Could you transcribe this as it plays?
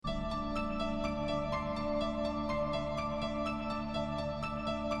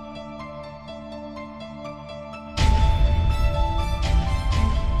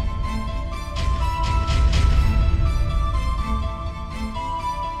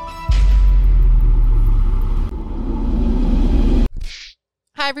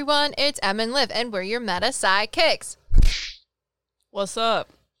everyone, it's Em and Liv, and we're your meta sidekicks. What's up?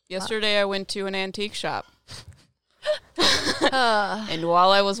 Yesterday I went to an antique shop. And while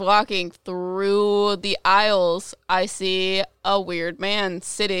I was walking through the aisles, I see a weird man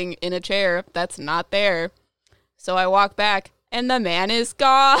sitting in a chair that's not there. So I walk back, and the man is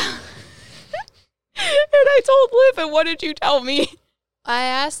gone. And I told Liv, and what did you tell me? I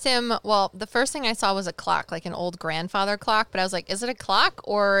asked him, well, the first thing I saw was a clock, like an old grandfather clock, but I was like, is it a clock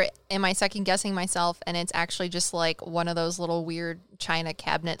or am I second guessing myself? And it's actually just like one of those little weird china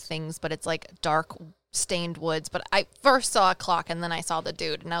cabinet things, but it's like dark stained woods. But I first saw a clock and then I saw the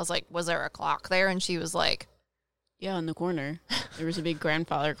dude and I was like, was there a clock there? And she was like, yeah, in the corner. There was a big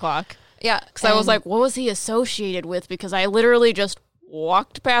grandfather clock. Yeah. Because I was like, what was he associated with? Because I literally just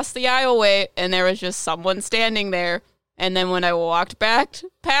walked past the aisleway and there was just someone standing there. And then when I walked back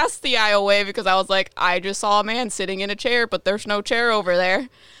past the aisleway, because I was like, I just saw a man sitting in a chair, but there's no chair over there,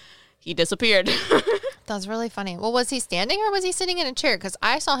 he disappeared. That was really funny. Well, was he standing or was he sitting in a chair? Because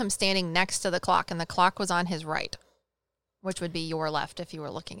I saw him standing next to the clock, and the clock was on his right, which would be your left if you were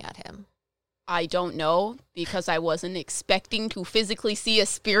looking at him. I don't know, because I wasn't expecting to physically see a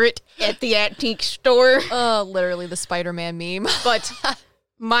spirit at the antique store. Literally the Spider-Man meme. But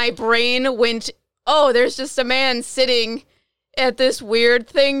my brain went, oh, there's just a man sitting at this weird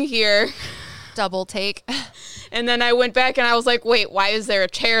thing here. Double take. And then I went back and I was like, wait, why is there a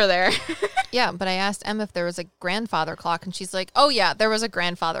chair there? Yeah, but I asked Em if there was a grandfather clock, and she's like, oh, yeah, there was a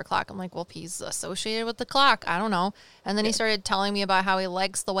grandfather clock. I'm like, well, he's associated with the clock. I don't know. And then he started telling me about how he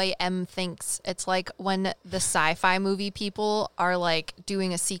likes the way Em thinks. It's like when the sci-fi movie people are, like,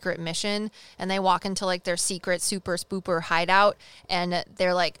 doing a secret mission, and they walk into, like, their secret super spooper hideout, and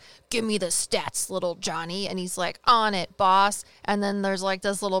they're like, give me the stats, little Johnny. And he's like, on it, boss. And then there's, like,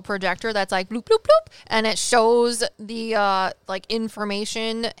 this little projector that's like, bloop, bloop, bloop, and it shows the, like,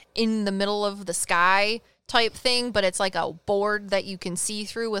 information in the middle of the sky type thing, but it's like a board that you can see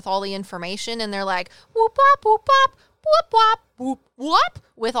through with all the information, and they're like, whoop, wop, whoop, wop, whoop, wop, whoop, whoop,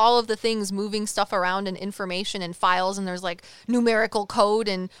 with all of the things moving stuff around and information and files, and there's like numerical code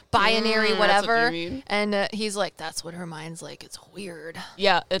and binary whatever. That's what you mean. And he's like, that's what her mind's like. It's weird.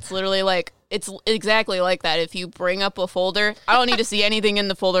 Yeah, it's literally like, it's exactly like that. If you bring up a folder, I don't need to see anything in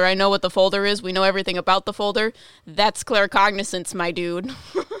the folder. I know what the folder is. We know everything about the folder. That's claircognizance, my dude.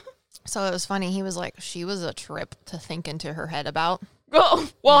 So it was funny. He was like, she was a trip to think into her head about. Oh,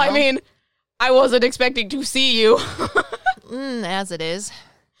 well, you know? I mean, I wasn't expecting to see you. As it is.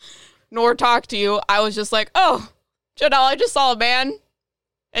 Nor talk to you. I was just like, oh, Janelle, I just saw a man,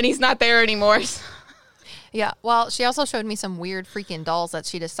 and he's not there anymore. Yeah, well, she also showed me some weird freaking dolls that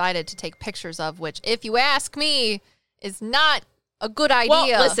she decided to take pictures of, which, if you ask me, is not a good idea.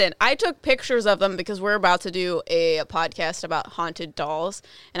 Well, listen, I took pictures of them because we're about to do a podcast about haunted dolls,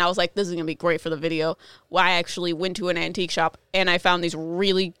 and I was like, this is going to be great for the video. Well, I actually went to an antique shop, and I found these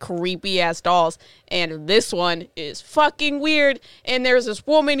really creepy-ass dolls, and this one is fucking weird, and there's this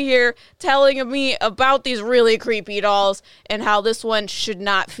woman here telling me about these really creepy dolls, and how this one should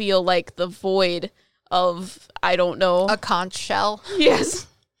not feel like the void of, I don't know. A conch shell. Yes.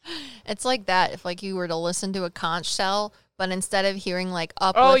 It's like that if, like, you were to listen to a conch shell, but instead of hearing, like,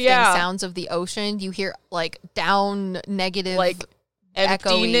 uplifting sounds of the ocean, you hear, like, down, negative, like,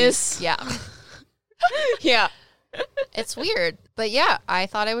 emptiness. Echoey. Yeah. Yeah. It's weird. But, yeah, I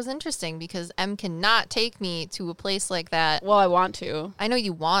thought it was interesting because Em cannot take me to a place like that. Well, I want to. I know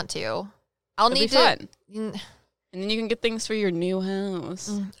you want to. It'll be fun. And then you can get things for your new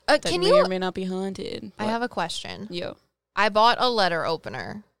house that may or may not be haunted. I have a question. Yo. I bought a letter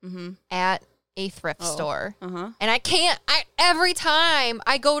opener at a thrift store. And every time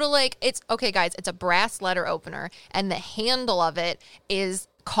I go to, like, okay, guys, it's a brass letter opener, and the handle of it is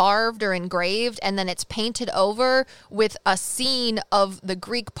carved or engraved, and then it's painted over with a scene of the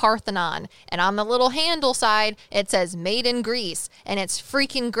Greek Parthenon, and on the little handle side it says made in Greece, and it's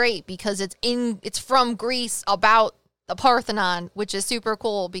freaking great because it's from Greece about the Parthenon, which is super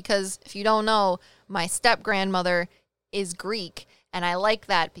cool because if you don't know, my step grandmother is Greek. And I like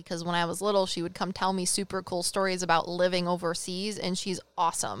that because when I was little, she would come tell me super cool stories about living overseas, and she's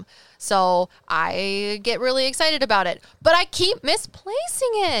awesome. So I get really excited about it. But I keep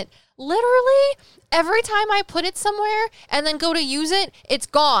misplacing it. Literally, every time I put it somewhere and then go to use it, it's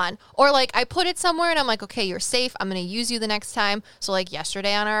gone. Or, like, I put it somewhere and I'm like, okay, you're safe. I'm going to use you the next time. So, like,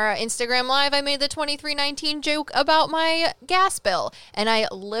 yesterday on our Instagram Live, I made the $23.19 joke about my gas bill. And I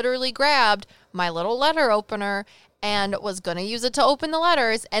literally grabbed my little letter opener and was going to use it to open the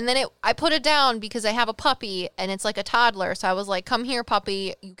letters. And then I put it down because I have a puppy and it's like a toddler. So I was like, come here,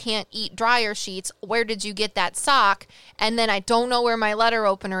 puppy. You can't eat dryer sheets. Where did you get that sock? And then I don't know where my letter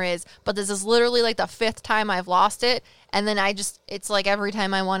opener is, but this is literally like the 5th time I've lost it. And then it's like every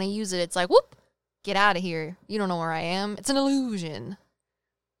time I want to use it, it's like, whoop, get out of here. You don't know where I am. It's an illusion.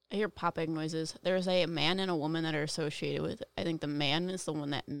 I hear popping noises. There's a man and a woman that are associated with it. I think the man is the one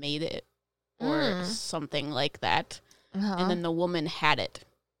that made it or something like that. And then the woman had it.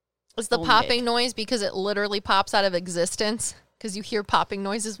 Is the popping noise because it literally pops out of existence? Because you hear popping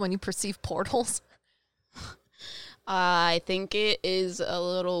noises when you perceive portals? I think it is a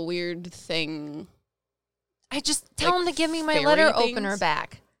little weird thing. I just tell him to give me my letter opener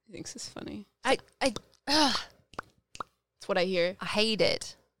back. He thinks it's funny. That's what I hear. I hate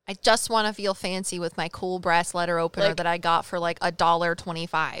it. I just want to feel fancy with my cool brass letter opener that I got for like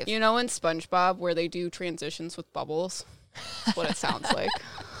 $1.25. You know in SpongeBob where they do transitions with bubbles? That's what it sounds like.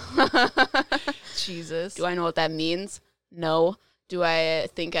 Jesus. Do I know what that means? No. Do I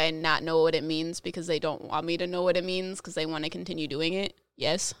think I not know what it means because they don't want me to know what it means because they want to continue doing it?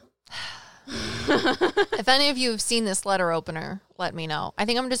 Yes. If any of you have seen this letter opener, let me know. I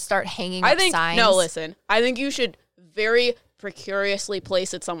think I'm going to start hanging up signs. No, listen. I think you should very precariously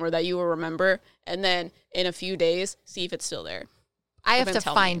place it somewhere that you will remember, and then in a few days, see if it's still there. I have to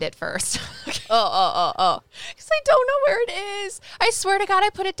find it first. Oh. Because I don't know where it is. I swear to God,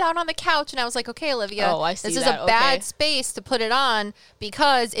 I put it down on the couch, and I was like, okay, Olivia, this is a bad space to put it on,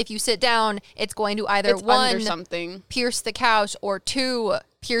 because if you sit down, it's going to either, one, pierce the couch, or 2,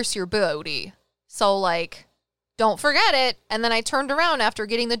 pierce your booty. So, like, don't forget it. And then I turned around after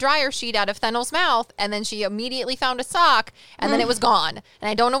getting the dryer sheet out of Fennel's mouth, and then she immediately found a sock, and then it was gone. And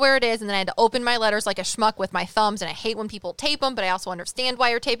I don't know where it is, and then I had to open my letters like a schmuck with my thumbs, and I hate when people tape them, but I also understand why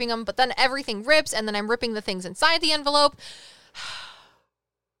you're taping them. But then everything rips, and then I'm ripping the things inside the envelope.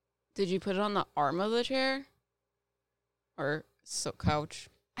 Did you put it on the arm of the chair? Or couch?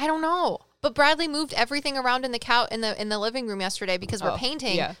 I don't know. But Bradley moved everything around in the couch in the living room yesterday because we're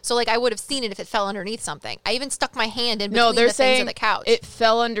painting. Yeah. So like I would have seen it if it fell underneath something. I even stuck my hand in between the things of the couch. It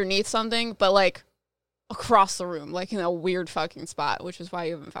fell underneath something, but like across the room, like in a weird fucking spot, which is why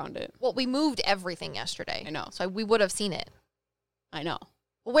you haven't found it. Well, we moved everything yesterday. I know. So we would have seen it. I know.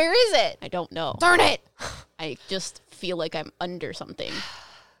 Where is it? I don't know. Darn it. I just feel like I'm under something.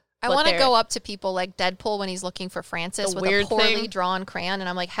 I want to go up to people like Deadpool when he's looking for Francis with a poorly drawn crayon, and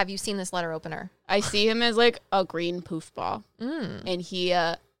I'm like, have you seen this letter opener? I see him as like a green poof ball. And he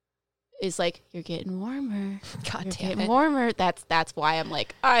is like, you're getting warmer. God you're damn getting it. warmer. That's why I'm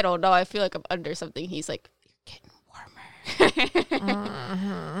like, I don't know. I feel like I'm under something. He's like, you're getting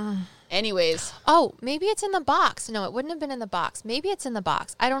warmer. Anyways. Oh, maybe it's in the box. No, it wouldn't have been in the box. Maybe it's in the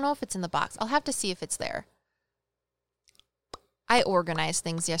box. I don't know if it's in the box. I'll have to see if it's there. I organized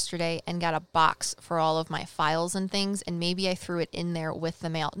things yesterday and got a box for all of my files and things, and maybe I threw it in there with the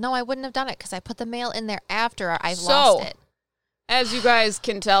mail. No, I wouldn't have done it because I put the mail in there after I lost it. As you guys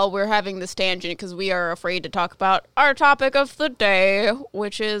can tell, we're having this tangent because we are afraid to talk about our topic of the day,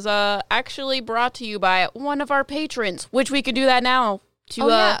 which is actually brought to you by one of our patrons, which we could do that now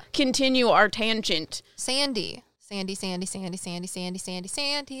to continue our tangent. Sandy.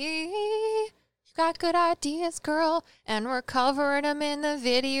 You got good ideas, girl, and we're covering them in the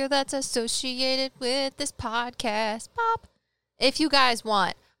video that's associated with this podcast. Pop. If you guys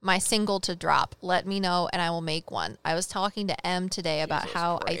want my single to drop, let me know and I will make one. I was talking to Em today about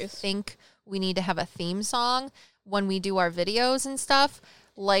how I think we need to have a theme song when we do our videos and stuff,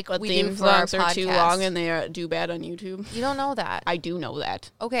 like we do for our podcast. Theme songs are too long and they do bad on YouTube. You don't know that. I do know that.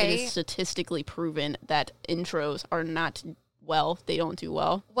 Okay. It is statistically proven that intros are not they don't do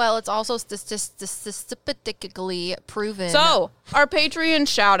well. Well, it's also statistically proven. So, our Patreon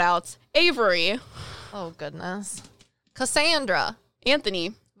shout-outs. Avery. Oh, goodness. Cassandra.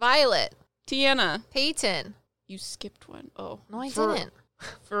 Anthony. Violet. Tiana. Peyton. You skipped one. Oh. No, I didn't.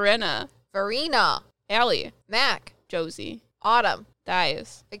 Verena. Allie. Mac. Josie. Autumn.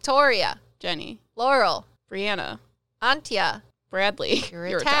 Dias. Victoria. Jenny. Laurel. Brianna. Antia. Bradley.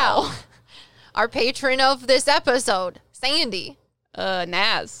 You're a towel. Our patron of this episode. Sandy.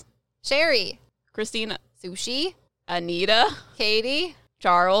 Naz. Sherry. Christina. Sushi. Anita. Katie.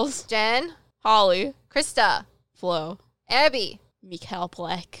 Charles. Jen. Holly. Krista. Flo. Abby. Mikhail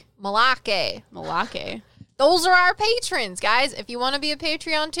Plek. Malake. Those are our patrons, guys. If you want to be a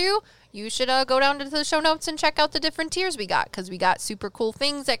Patreon too, you should go down to the show notes and check out the different tiers we got, because we got super cool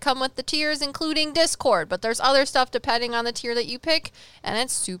things that come with the tiers, including Discord. But there's other stuff depending on the tier that you pick, and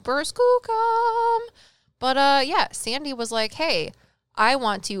it's super skookum. But, yeah, Sandy was like, hey, I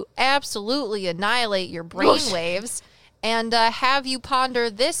want to absolutely annihilate your brainwaves and have you ponder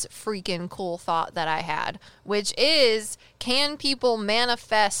this freaking cool thought that I had, which is, can people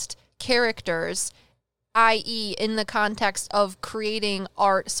manifest characters, i.e. in the context of creating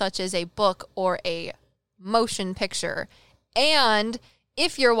art such as a book or a motion picture? And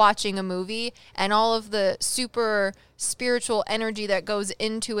if you're watching a movie and all of the super spiritual energy that goes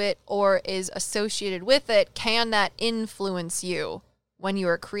into it or is associated with it, can that influence you when you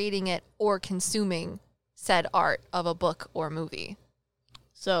are creating it or consuming said art of a book or movie?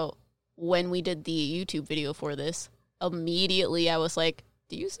 So when we did the YouTube video for this, immediately I was like,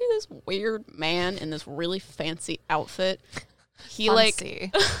 do you see this weird man in this really fancy outfit? He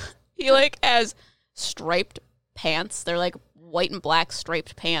he has striped pants. They're like white and black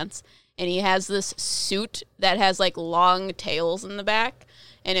striped pants. And he has this suit that has like long tails in the back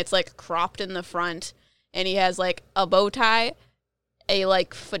and it's like cropped in the front. And he has like a bow tie, a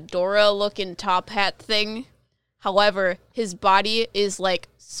like fedora looking top hat thing. However, his body is like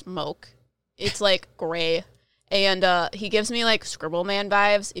smoke. It's like gray. And he gives me like Scribble Man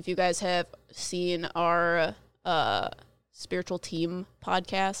vibes. If you guys have seen our Spiritual Team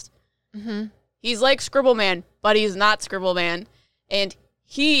podcast, he's like Scribble Man, but he's not Scribble Man. And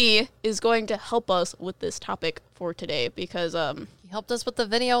he is going to help us with this topic for today because he helped us with the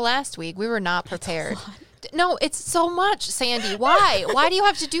video last week. We were not prepared. No, it's so much, Sandy. Why? Why do you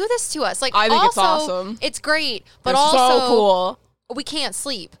have to do this to us? Like, I think it's awesome. It's great, but it's also so cool. We can't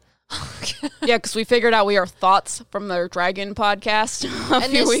sleep. Yeah, because we figured out we are thoughts from their Dragon podcast a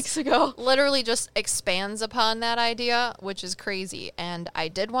few weeks ago. Literally just expands upon that idea, which is crazy. And I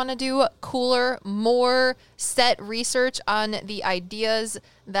did want to do cooler, more set research on the ideas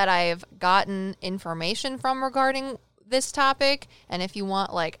that I've gotten information from regarding this topic. And if you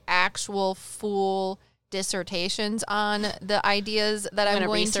want like actual full dissertations on the ideas that I'm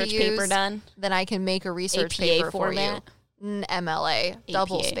going to use, paper done, then I can make a research APA paper format. for you. MLA,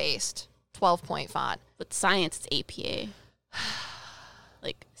 double-spaced, 12-point font. With science, it's APA.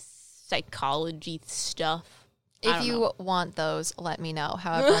 Like, psychology stuff. If you want those, let me know.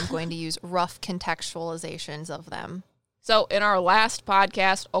 However, I'm going to use rough contextualizations of them. So, in our last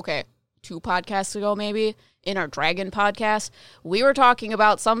podcast, 2 podcasts ago maybe, in our Dragon podcast, we were talking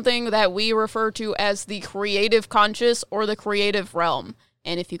about something that we refer to as the creative conscious or the creative realm.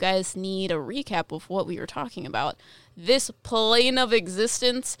 And if you guys need a recap of what we were talking about, this plane of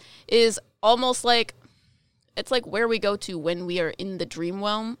existence is almost like, it's like where we go to when we are in the dream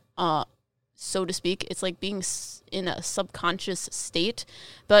realm, so to speak. It's like being in a subconscious state.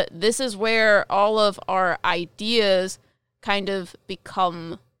 But this is where all of our ideas kind of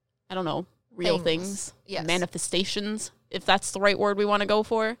become, I don't know, real things. Yes. Manifestations, if that's the right word we want to go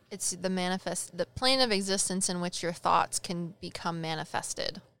for. It's the plane of existence in which your thoughts can become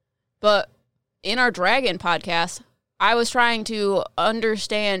manifested. But in our Dragon podcast, I was trying to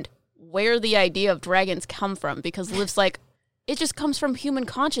understand where the idea of dragons come from, because Liv's like, it just comes from human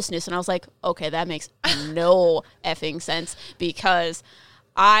consciousness. And I was like, okay, that makes no effing sense, because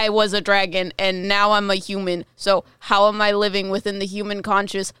I was a dragon and now I'm a human. So how am I living within the human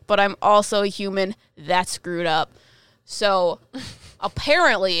conscious, but I'm also a human? That's screwed up. So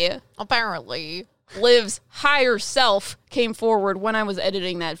apparently, Liv's higher self came forward when I was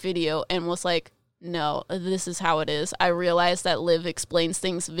editing that video and was like, no, this is how it is. I realized that Liv explains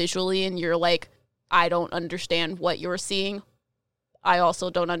things visually and you're like, I don't understand what you're seeing. I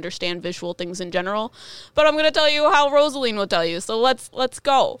also don't understand visual things in general, but I'm going to tell you how Rosaline will tell you. So let's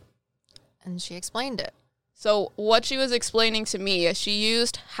go. And she explained it. So what she was explaining to me, she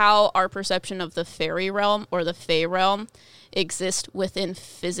used how our perception of the fairy realm or the fae realm exists within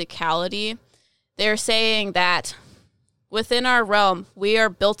physicality. They're saying that within our realm, we are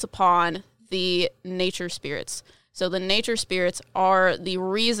built upon the nature spirits. So the nature spirits are the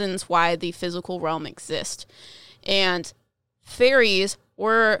reasons why the physical realm exists. And fairies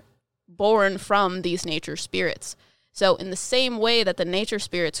were born from these nature spirits. So in the same way that the nature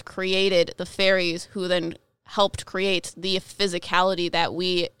spirits created the fairies, who then helped create the physicality that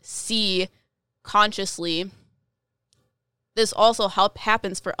we see consciously, this also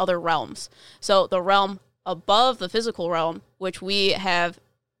happens for other realms. So the realm above the physical realm, which we have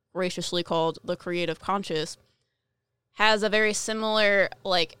graciously called the creative conscious, has a very similar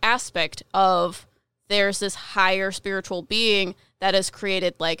aspect of, there's this higher spiritual being that has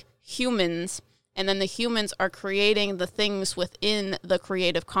created humans, and then the humans are creating the things within the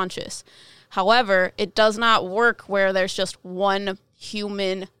creative conscious. However, it does not work where there's just one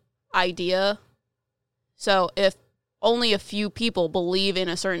human idea. So if only a few people believe in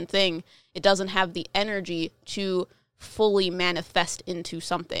a certain thing, it doesn't have the energy to fully manifest into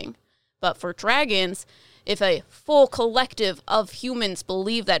something. But for dragons, if a full collective of humans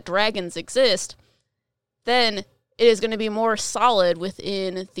believe that dragons exist, then it is going to be more solid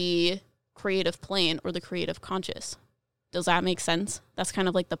within the creative plane or the creative conscious. Does that make sense? That's kind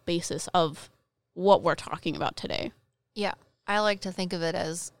of like the basis of what we're talking about today. Yeah. I like to think of it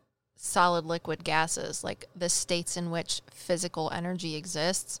as solid, liquid, gases, like the states in which physical energy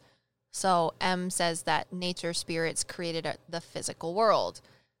exists. So M says that nature spirits created the physical world.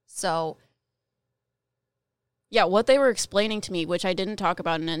 So yeah, what they were explaining to me, which I didn't talk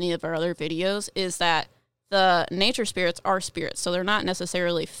about in any of our other videos, is that the nature spirits are spirits. So they're not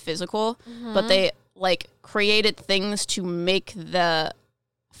necessarily physical, but they like created things to make the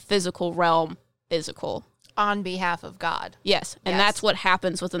physical realm physical. On behalf of God. Yes, and that's what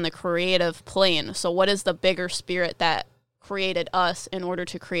happens within the creative plane. So what is the bigger spirit that created us in order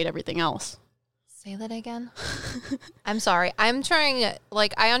to create everything else? Say that again. I'm sorry. I'm trying,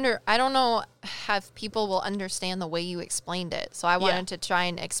 like, I don't know if people will understand the way you explained it. So I wanted to try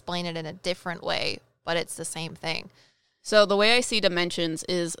and explain it in a different way, but it's the same thing. So the way I see dimensions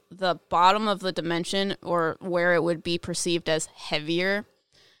is the bottom of the dimension, or where it would be perceived as heavier.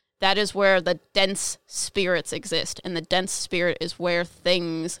 That is where the dense spirits exist, and the dense spirit is where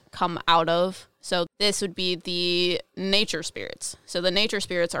things come out of. So this would be the nature spirits. So the nature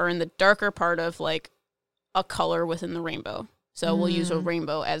spirits are in the darker part of like a color within the rainbow. So we'll use a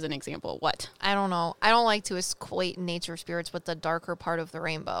rainbow as an example. What? I don't know. I don't like to equate nature spirits with the darker part of the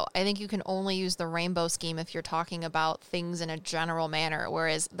rainbow. I think you can only use the rainbow scheme if you're talking about things in a general manner,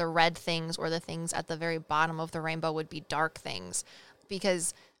 whereas the red things or the things at the very bottom of the rainbow would be dark things.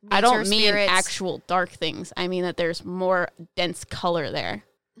 Because I don't mean actual dark things. I mean that there's more dense color there.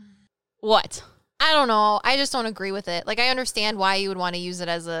 What? I don't know. I just don't agree with it. Like, I understand why you would want to use it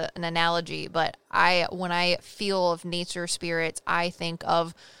as an analogy, but when I feel of nature spirits, I think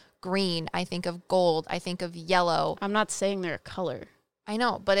of green, I think of gold, I think of yellow. I'm not saying they're a color. I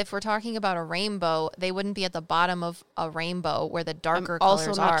know, but if we're talking about a rainbow, they wouldn't be at the bottom of a rainbow where the darker colors are. I'm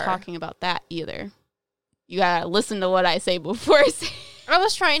also not talking about that either. You gotta listen to what I say before I say. I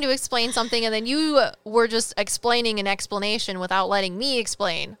was trying to explain something, and then you were just explaining an explanation without letting me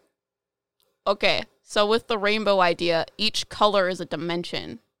explain. Okay, so with the rainbow idea, each color is a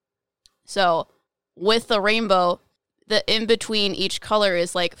dimension. So with the rainbow, the in-between each color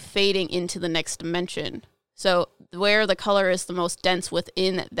is like fading into the next dimension. So where the color is the most dense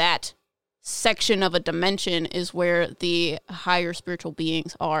within that section of a dimension is where the higher spiritual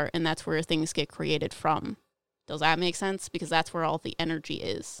beings are, and that's where things get created from. Does that make sense? Because that's where all the energy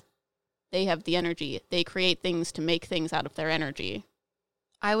is. They have the energy. They create things to make things out of their energy.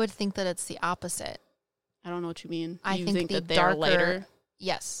 I would think that it's the opposite. I don't know what you mean. I think that they are lighter?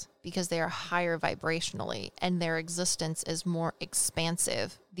 Yes, because they are higher vibrationally, and their existence is more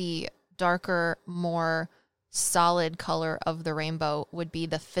expansive. The darker, more solid color of the rainbow would be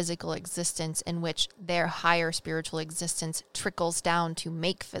the physical existence in which their higher spiritual existence trickles down to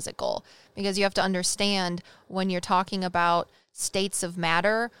make physical. Because you have to understand, when you're talking about states of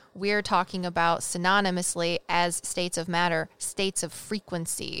matter, we're talking about synonymously as states of matter, states of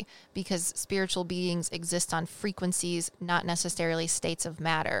frequency, because spiritual beings exist on frequencies, not necessarily states of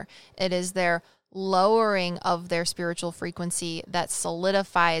matter. It is their lowering of their spiritual frequency that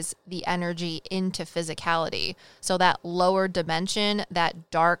solidifies the energy into physicality. So that lower dimension, that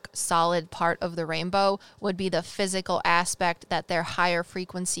dark, solid part of the rainbow, would be the physical aspect that their higher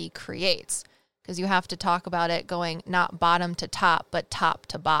frequency creates. Because you have to talk about it going not bottom to top, but top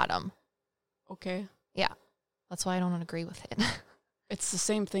to bottom. Okay. Yeah. That's why I don't agree with it. It's the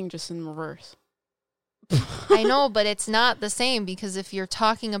same thing, just in reverse. I know, but it's not the same, because if you're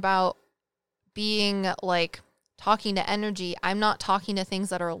talking about being like talking to energy, I'm not talking to things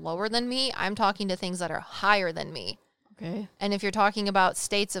that are lower than me. I'm talking to things that are higher than me. Okay. And if you're talking about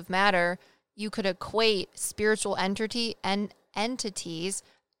states of matter, you could equate spiritual entity and entities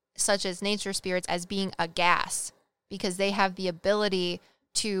such as nature spirits as being a gas, because they have the ability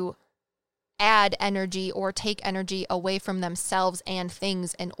to add energy or take energy away from themselves and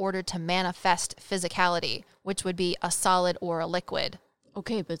things in order to manifest physicality, which would be a solid or a liquid.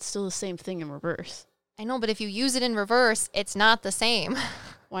 Okay, but it's still the same thing in reverse. I know, but if you use it in reverse, it's not the same.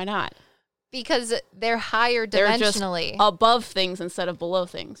 Why not? Because they're higher dimensionally. They're just above things instead of below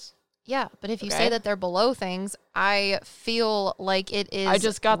things. Yeah, but if you say that they're below things, I feel like it is I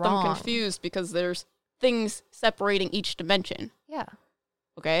just got wrong. them confused because there's things separating each dimension. Yeah.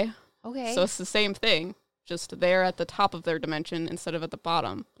 Okay? Okay. So it's the same thing, just they're at the top of their dimension instead of at the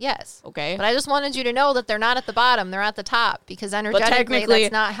bottom. Yes. Okay? But I just wanted you to know that they're not at the bottom, they're at the top, because energetically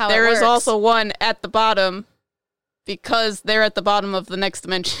that's not how it works. There is also one at the bottom because they're at the bottom of the next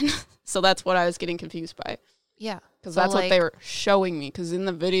dimension. So that's what I was getting confused by. Yeah. Because that's what they were showing me. Because in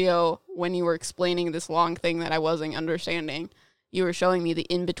the video, when you were explaining this long thing that I wasn't understanding, you were showing me the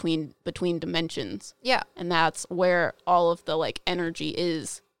in-between dimensions. Yeah. And that's where all of the, like, energy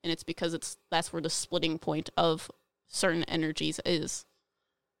is. And it's because that's where the splitting point of certain energies is.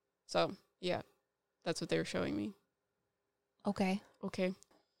 So, yeah. That's what they were showing me. Okay.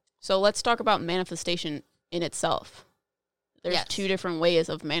 So let's talk about manifestation in itself. There's 2 different ways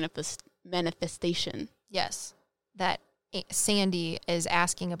of manifestation. Yes. That Sandy is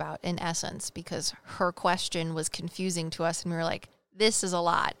asking about in essence, because her question was confusing to us and we were like, this is a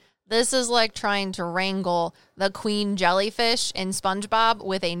lot. This is like trying to wrangle the queen jellyfish in SpongeBob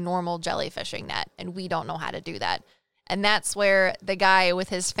with a normal jellyfishing net, and we don't know how to do that. And that's where the guy with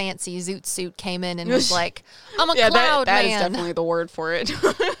his fancy zoot suit came in and was like, I'm a cloud that man. That is definitely the word for it.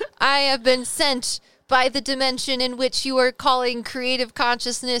 I have been sent by the dimension in which you are calling creative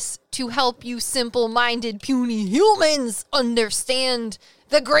consciousness to help you simple-minded, puny humans understand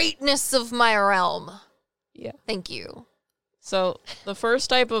the greatness of my realm. Yeah. Thank you. So the first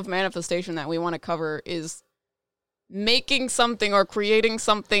type of manifestation that we want to cover is making something or creating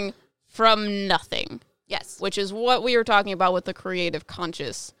something from nothing. Yes. Which is what we were talking about with the creative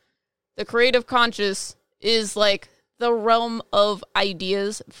conscious. The creative conscious is like the realm of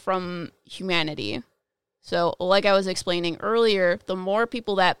ideas from humanity. So, like I was explaining earlier, the more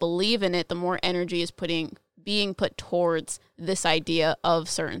people that believe in it, the more energy is being put towards this idea of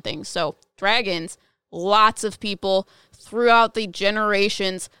certain things. So, dragons, lots of people throughout the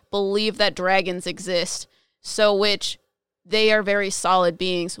generations believe that dragons exist. So, which they are very solid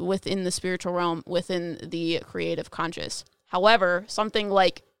beings within the spiritual realm, within the creative conscious. However, something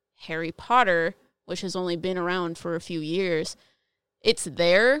like Harry Potter, which has only been around for a few years, it's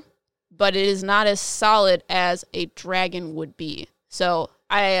there, but it is not as solid as a dragon would be. So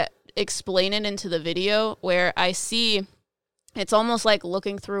I explain it into the video where I see it's almost like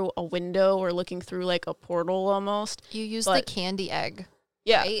looking through a window or looking through like a portal almost. You use the candy egg.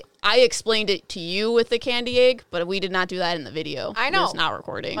 Yeah, right? I explained it to you with the candy egg, but we did not do that in the video. I know. It was not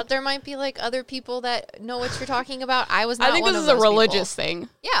recording. But there might be like other people that know what you're talking about. I was not I think one this of is a those religious people. thing.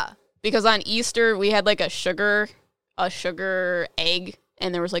 Yeah. Because on Easter, we had like a sugar egg,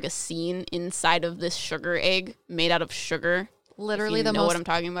 and there was like a scene inside of this sugar egg made out of sugar. Literally the know most what I'm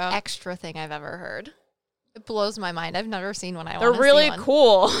talking about. Extra thing I've ever heard. It blows my mind. I've never seen one. They're really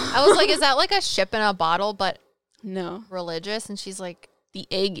cool. I was like, is that like a ship in a bottle, but no, religious? And she's like, the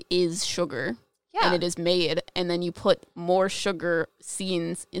egg is sugar. Yeah. And it is made, and then you put more sugar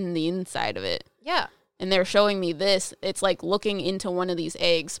scenes in the inside of it. Yeah. And they're showing me this. It's like looking into one of these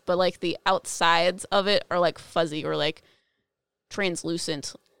eggs, but like the outsides of it are like fuzzy or like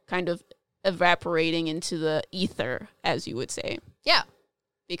translucent, kind of evaporating into the ether, as you would say. Yeah.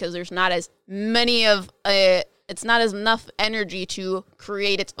 Because there's not as many of it's not as enough energy to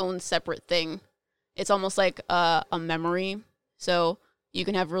create its own separate thing. It's almost like a memory. So you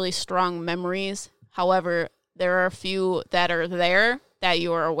can have really strong memories. However, there are a few that are there that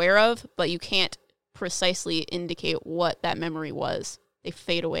you are aware of, but you can't precisely indicate what that memory was. They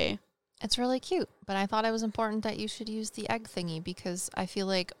fade away. It's really cute, but I thought it was important that you should use the egg thingy because I feel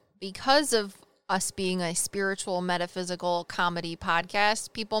like because of us being a spiritual, metaphysical comedy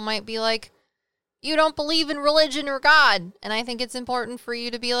podcast, people might be like, you don't believe in religion or God. And I think it's important for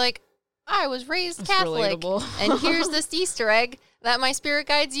you to be like, I was raised Catholic. And here's this Easter egg that my spirit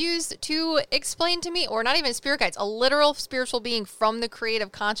guides used to explain to me, or not even spirit guides, a literal spiritual being from the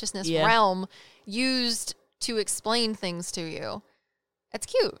creative consciousness realm used to explain things to you. It's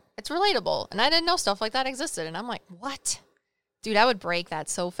cute. It's relatable. And I didn't know stuff like that existed. And I'm like, what? Dude, I would break that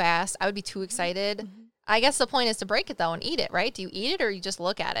so fast. I would be too excited. Mm-hmm. I guess the point is to break it, though, and eat it, right? Do you eat it or you just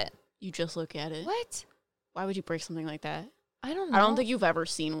look at it? You just look at it. What? Why would you break something like that? I don't know. I don't think you've ever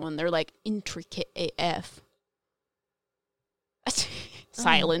seen one. They're like intricate AF.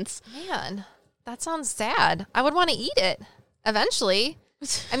 Silence. Oh, man, that sounds sad. I would want to eat it eventually.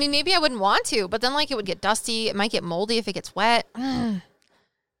 I mean, maybe I wouldn't want to, but then like it would get dusty. It might get moldy if it gets wet. I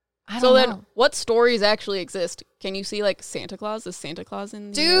don't know. Then what stories actually exist? Can you see like Santa Claus? Is Santa Claus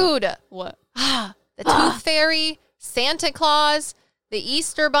in Dude. What? The Tooth Fairy, Santa Claus, the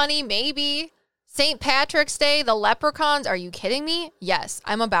Easter Bunny, maybe. St. Patrick's Day, the leprechauns. Are you kidding me? Yes,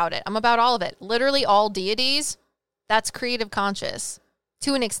 I'm about it. I'm about all of it. Literally all deities. That's creative conscious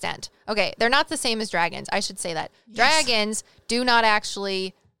to an extent. Okay, they're not the same as dragons. I should say that. Yes. Dragons do not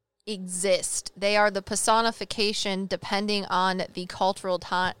actually exist. They are the personification, depending on the cultural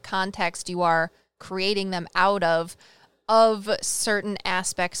context you are creating them out of of certain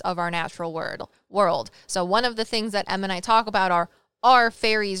aspects of our natural world. So one of the things that Em and I talk about are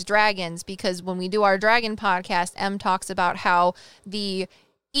fairies, dragons, because when we do our dragon podcast, Em talks about how the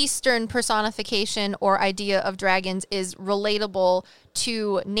Eastern personification or idea of dragons is relatable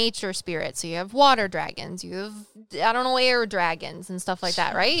to nature spirits. So you have water dragons, you have, air dragons and stuff like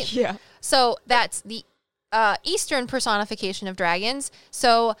that, right? Yeah. So that's the Eastern personification of dragons.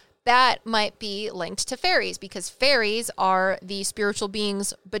 So that might be linked to fairies, because fairies are the spiritual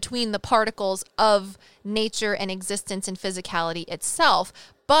beings between the particles of nature and existence and physicality itself.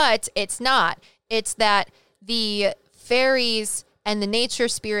 But it's not. It's that the fairies and the nature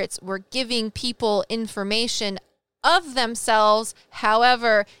spirits were giving people information of themselves.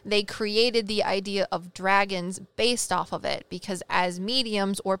 However, they created the idea of dragons based off of it, because as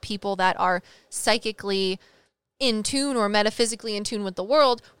mediums or people that are psychically in tune or metaphysically in tune with the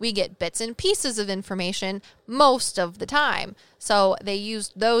world, we get bits and pieces of information most of the time. So they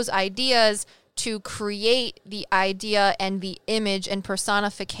used those ideas to create the idea and the image and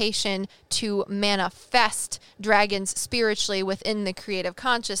personification to manifest dragons spiritually within the creative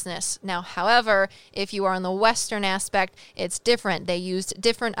consciousness. Now, however, if you are in the Western aspect, it's different. They used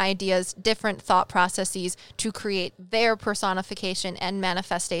different ideas, different thought processes to create their personification and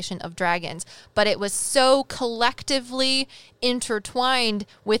manifestation of dragons. But it was so collectively intertwined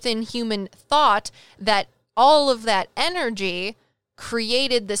within human thought that all of that energy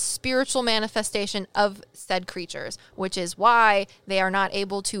created the spiritual manifestation of said creatures, which is why they are not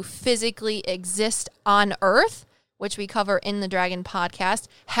able to physically exist on Earth, which we cover in the Dragon podcast.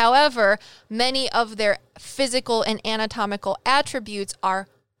 However, many of their physical and anatomical attributes are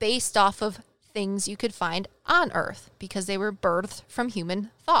based off of things you could find on Earth, because they were birthed from human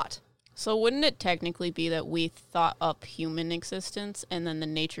thought. So wouldn't it technically be that we thought up human existence and then the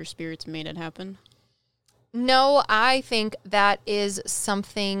nature spirits made it happen? No, I think that is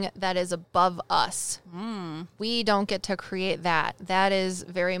something that is above us. We don't get to create that. That is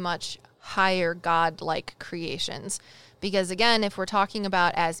very much higher God-like creations. Because again, if we're talking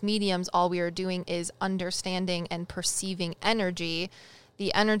about as mediums, all we are doing is understanding and perceiving energy.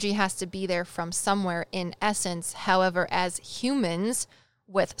 The energy has to be there from somewhere in essence. However, as humans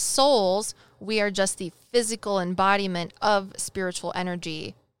with souls, we are just the physical embodiment of spiritual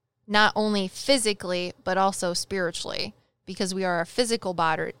energy. Not only physically, but also spiritually, because we are our physical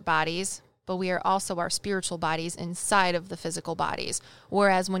bodies, but we are also our spiritual bodies inside of the physical bodies.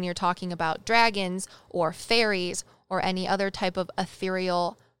 Whereas when you're talking about dragons or fairies or any other type of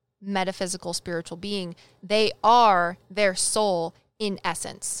ethereal, metaphysical, spiritual being, they are their soul in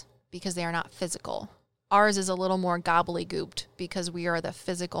essence, because they are not physical. Ours is a little more gobbledygooked because we are the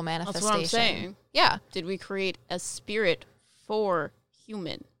physical manifestation. That's what I'm saying. Yeah. Did we create a spirit for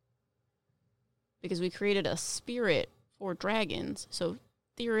human? Because we created a spirit for dragons, so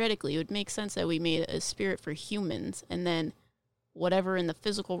theoretically it would make sense that we made a spirit for humans, and then whatever in the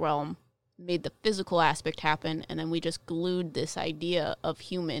physical realm made the physical aspect happen, and then we just glued this idea of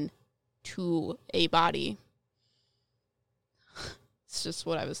human to a body. It's just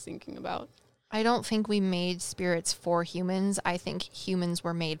what I was thinking about. I don't think we made spirits for humans. I think humans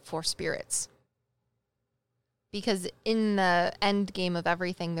were made for spirits. Because in the end game of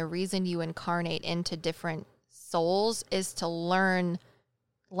everything, the reason you incarnate into different souls is to learn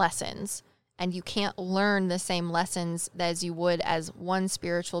lessons. And you can't learn the same lessons as you would as one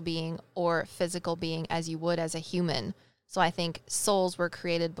spiritual being or physical being as you would as a human. So I think souls were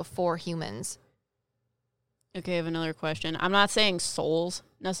created before humans. Okay, I have another question. I'm not saying souls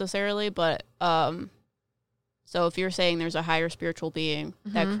necessarily, but so if you're saying there's a higher spiritual being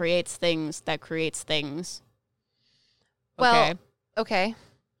that creates things, Well, okay.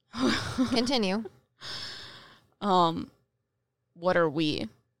 Continue. What are we?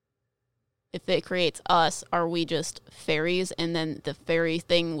 If it creates us, are we just fairies, and then the fairy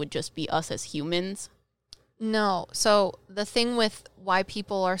thing would just be us as humans? No. So the thing with why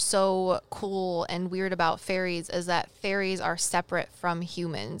people are so cool and weird about fairies is that fairies are separate from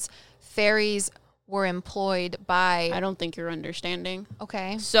humans. Fairies were employed by... I don't think you're understanding.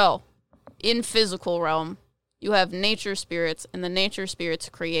 Okay. So, in physical realm, you have nature spirits, and the nature spirits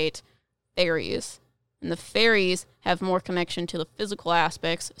create fairies. And the fairies have more connection to the physical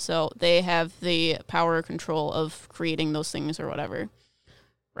aspects, so they have the power or control of creating those things or whatever.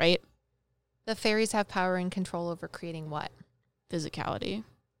 Right? The fairies have power and control over creating what? Physicality.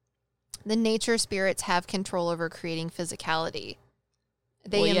 The nature spirits have control over creating physicality.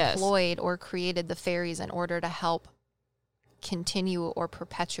 They employed or created the fairies in order to help continue or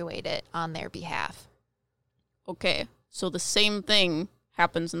perpetuate it on their behalf. Okay, so the same thing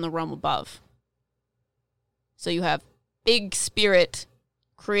happens in the realm above. So you have big spirit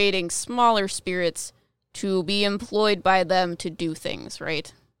creating smaller spirits to be employed by them to do things,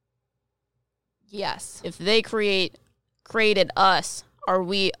 right? Yes. If they created us, are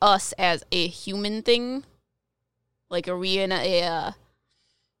we us as a human thing? Like, are we in I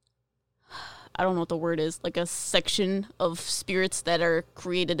don't know what the word is, like a section of spirits that are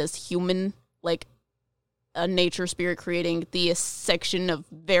created as human, like a nature spirit creating the section of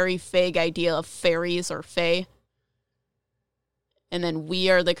very vague idea of fairies or fae? And then we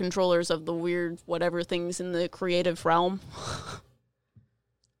are the controllers of the weird whatever things in the creative realm?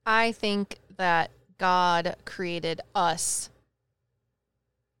 I think that God created us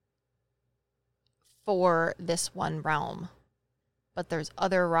for this one realm, but there's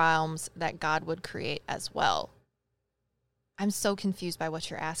other realms that God would create as well. I'm so confused by what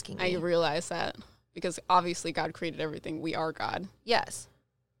you're asking me. I realize that, because obviously God created everything. We are God. Yes,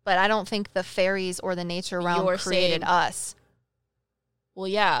 but I don't think the fairies or the nature realm created us. Well,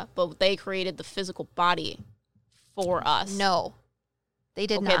 yeah, but they created the physical body for us. No, they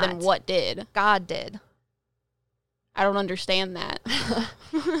did not. Okay, then what did? God did. I don't understand that.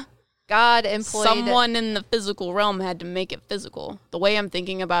 God employed... Someone in the physical realm had to make it physical. The way I'm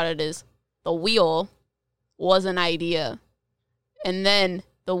thinking about it is the wheel was an idea. And then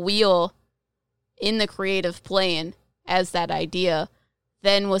the wheel in the creative plane as that idea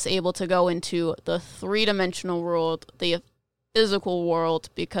then was able to go into the three-dimensional world, the physical world,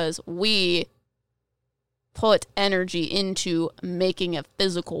 because we put energy into making a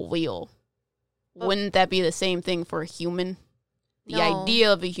physical wheel. Wouldn't that be the same thing for a human? The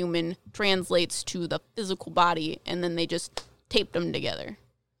idea of a human translates to the physical body, and then they just taped them together.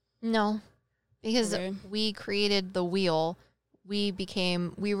 No, because we created the wheel. We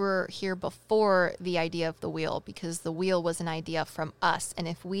were here before the idea of the wheel, because the wheel was an idea from us. And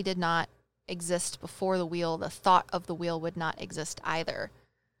if we did not exist before the wheel, the thought of the wheel would not exist either.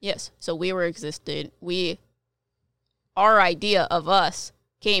 Yes, so we were existed. Our idea of us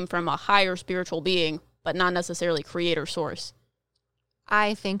came from a higher spiritual being, but not necessarily creator source.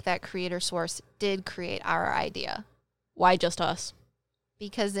 I think that creator source did create our idea. Why just us?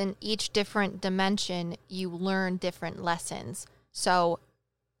 Because in each different dimension, you learn different lessons. So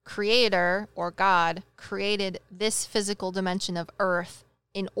creator or God created this physical dimension of Earth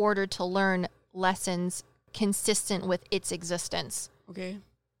in order to learn lessons consistent with its existence. Okay.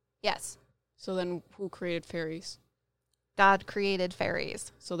 Yes. So then who created fairies? God created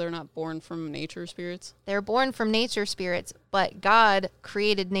fairies. So they're not born from nature spirits? They're born from nature spirits, but God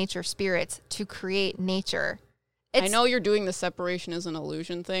created nature spirits to create nature. I know you're doing the separation as an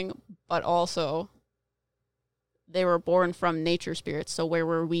illusion thing, but also they were born from nature spirits, so where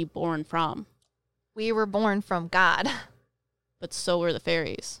were we born from? We were born from God. But so were the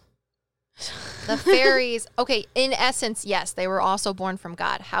fairies. The fairies, okay, in essence, yes, they were also born from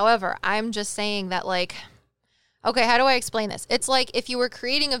God. However, I'm just saying that, like, okay, how do I explain this? It's like if you were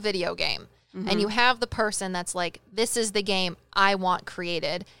creating a video game and you have the person that's like, this is the game I want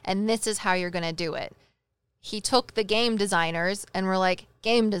created, and this is how you're going to do it. He took the game designers and were like,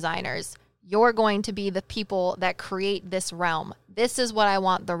 game designers, you're going to be the people that create this realm. This is what I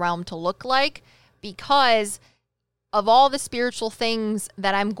want the realm to look like, because of all the spiritual things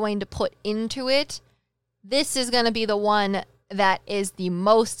that I'm going to put into it, this is going to be the one that is the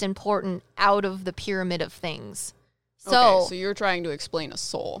most important out of the pyramid of things. So you're trying to explain a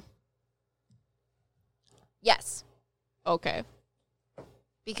soul. Yes. Okay.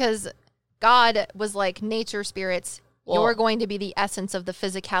 Because God was like, nature spirits, you're going to be the essence of the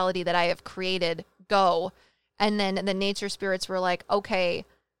physicality that I have created. Go. And then the nature spirits were like, okay,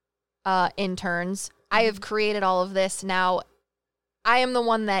 interns, I have created all of this. Now I am the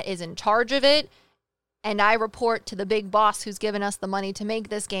one that is in charge of it, and I report to the big boss who's given us the money to make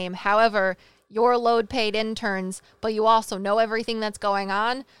this game. However, you're load paid interns, but you also know everything that's going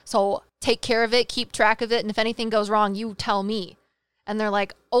on. So take care of it, keep track of it. And if anything goes wrong, you tell me. And they're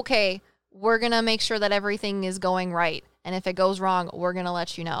like, okay, we're going to make sure that everything is going right. And if it goes wrong, we're going to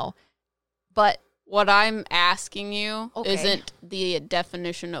let you know. But what I'm asking you isn't the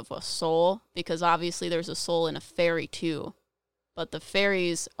definition of a soul, because obviously there's a soul in a fairy too. But the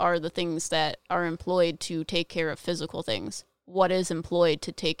fairies are the things that are employed to take care of physical things. What is employed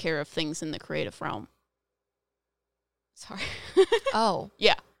to take care of things in the creative realm? Sorry. Oh.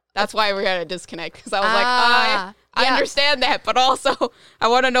 Yeah. That's why we had a disconnect, because I was I understand that, but also I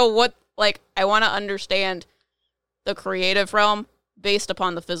want to know I want to understand the creative realm based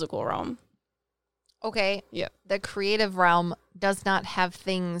upon the physical realm. Okay. Yeah. The creative realm does not have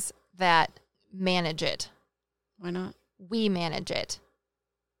things that manage it. Why not? We manage it.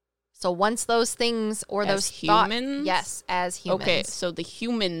 So once those things or As those humans? yes, as humans. Okay, so the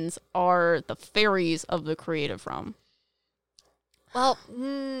humans are the fairies of the creative realm. Well,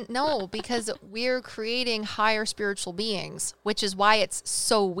 no, because we're creating higher spiritual beings, which is why it's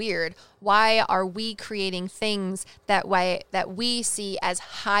so weird. Why are we creating things that we see as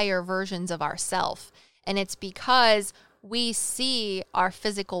higher versions of ourselves? And it's because we see our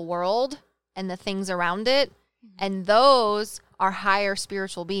physical world and the things around it, and those are higher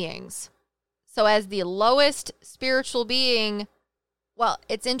spiritual beings. So as the lowest spiritual being, well,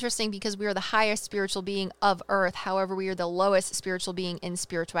 it's interesting because we are the highest spiritual being of Earth. However, we are the lowest spiritual being in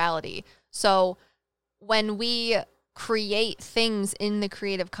spirituality. So when we create things in the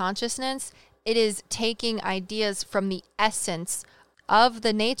creative consciousness, it is taking ideas from the essence of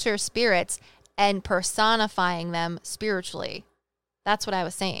the nature spirits and personifying them spiritually. That's what I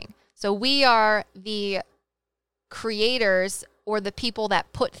was saying. So we are the creators or the people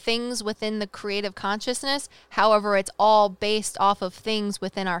that put things within the creative consciousness. However, it's all based off of things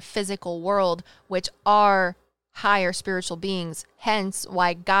within our physical world, which are higher spiritual beings. Hence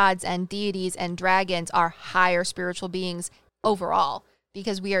why gods and deities and dragons are higher spiritual beings overall,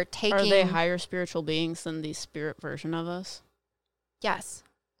 because we are taking... Are they higher spiritual beings than the spirit version of us? Yes.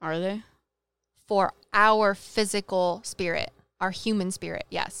 Are they? For our physical spirit, our human spirit,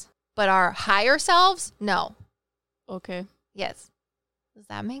 yes. But our higher selves, no. Okay. Yes. Does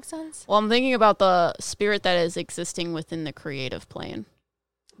that make sense? Well, I'm thinking about the spirit that is existing within the creative plane.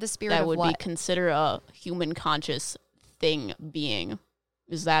 The spirit that of would what? be considered a human conscious thing being.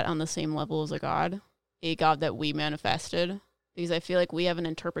 Is that on the same level as a god that we manifested? Because I feel like we have an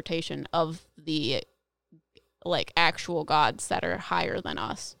interpretation of the actual gods that are higher than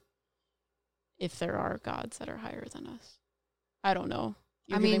us. If there are gods that are higher than us. I don't know.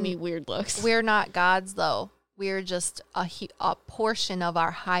 You're giving me weird looks. We're not gods, though. We're just a portion of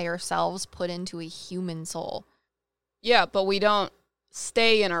our higher selves put into a human soul. Yeah, but we don't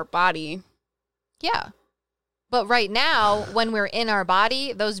stay in our body. Yeah. But right now, when we're in our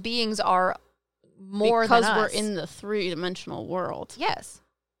body, those beings are more than us. Because we're in the three-dimensional world. Yes.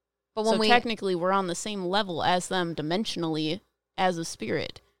 But so technically, we're on the same level as them dimensionally as a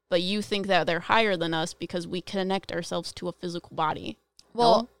spirit. But you think that they're higher than us because we connect ourselves to a physical body.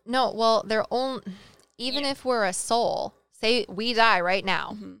 Well, no. Well, they're only... Even if we're a soul, say we die right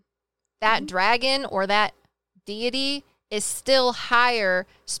now, that dragon or that deity is still higher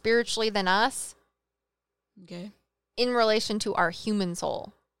spiritually than us. Okay. In relation to our human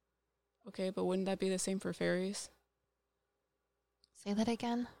soul. Okay, but wouldn't that be the same for fairies? Say that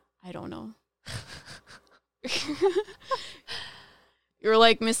again? I don't know. You're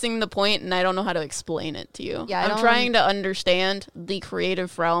missing the point, and I don't know how to explain it to you. Yeah, I'm trying to understand the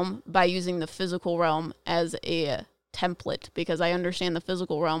creative realm by using the physical realm as a template, because I understand the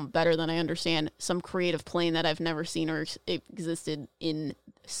physical realm better than I understand some creative plane that I've never seen or existed in,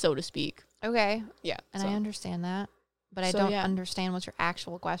 so to speak. Okay. Yeah. And I understand that, but I don't understand what your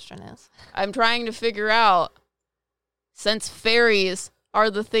actual question is. I'm trying to figure out, since fairies are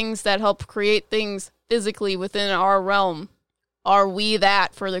the things that help create things physically within our realm, are we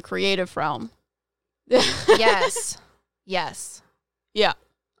that for the creative realm? Yes. Yes. Yeah.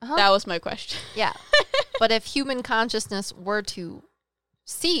 That was my question. Yeah. But if human consciousness were to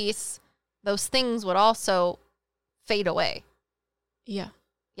cease, those things would also fade away. Yeah.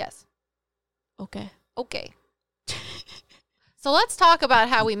 Yes. Okay. So let's talk about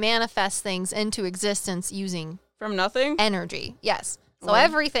how we manifest things into existence using... From nothing? Energy. Yes. So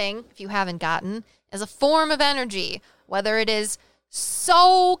everything, if you haven't gotten, is a form of energy. Whether it is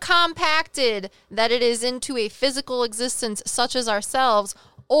so compacted that it is into a physical existence such as ourselves,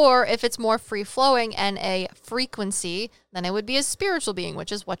 or if it's more free-flowing and a frequency, then it would be a spiritual being,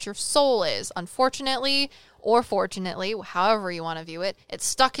 which is what your soul is. Unfortunately, or fortunately, however you want to view it, it's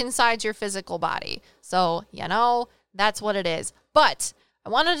stuck inside your physical body. So, that's what it is. But I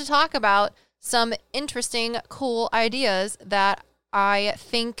wanted to talk about some interesting, cool ideas that I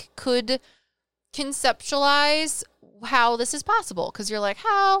think could conceptualize how this is possible, because you're like,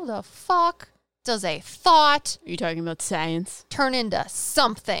 how the fuck does a thought... Are you talking about science? ...turn into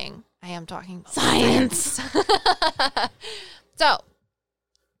something? I am talking about science. So,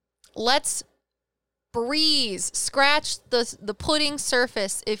 let's scratch the pudding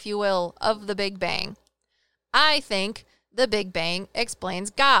surface, if you will, of the Big Bang. I think the Big Bang explains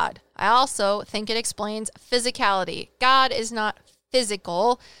God. I also think it explains physicality. God is not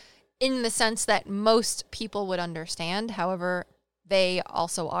physical in the sense that most people would understand. However, they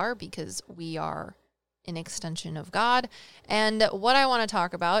also are, because we are an extension of God. And what I want to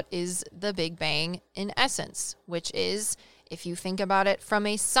talk about is the Big Bang in essence, which is if you think about it from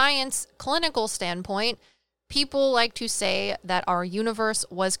a science clinical standpoint, people like to say that our universe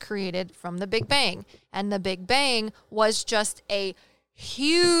was created from the Big Bang. And the Big Bang was just a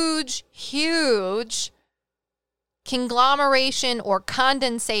huge, huge conglomeration or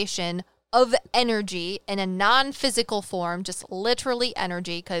condensation of energy in a non-physical form, just literally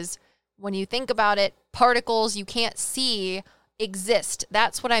energy, because when you think about it, particles you can't see exist.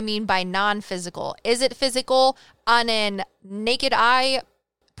 That's what I mean by non-physical. Is it physical on a naked eye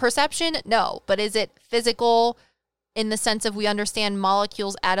perception? No. But is it physical in the sense of we understand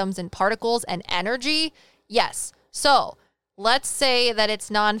molecules, atoms, and particles and energy? Yes. So let's say that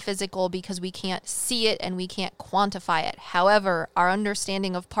it's non-physical because we can't see it and we can't quantify it. However, our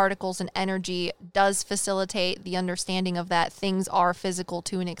understanding of particles and energy does facilitate the understanding of that things are physical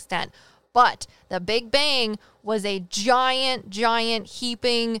to an extent. But the Big Bang was a giant, giant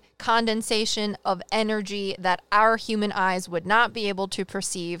heaping condensation of energy that our human eyes would not be able to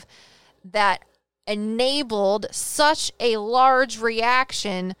perceive, that enabled such a large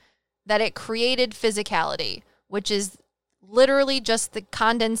reaction that it created physicality, which is literally just the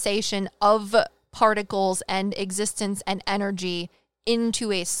condensation of particles and existence and energy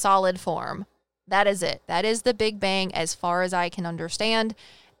into a solid form. That is it. That is the Big Bang as far as I can understand.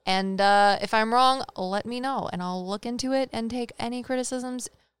 And if I'm wrong, let me know, and I'll look into it and take any criticisms,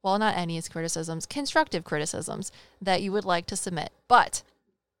 well, not any criticisms, constructive criticisms that you would like to submit. But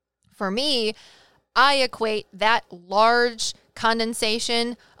for me, I equate that large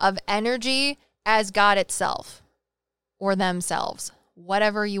condensation of energy as God itself, or themselves,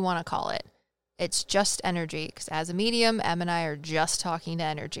 whatever you want to call it. It's just energy, because as a medium, Em and I are just talking to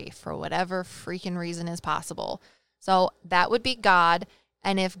energy for whatever freaking reason is possible. So that would be God.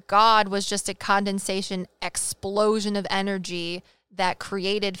 And if God was just a condensation explosion of energy that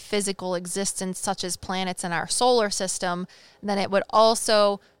created physical existence, such as planets in our solar system, then it would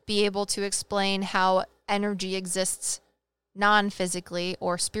also be able to explain how energy exists non-physically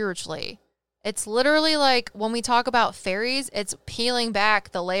or spiritually. It's literally like when we talk about fairies, it's peeling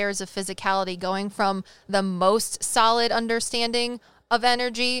back the layers of physicality, going from the most solid understanding of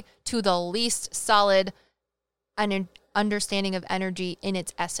energy to the least solid understanding of energy in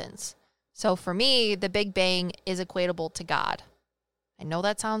its essence. So for me, the Big Bang is equatable to God. I know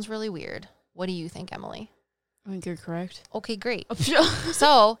that sounds really weird. What do you think, Emily? I think you're correct. Okay, great.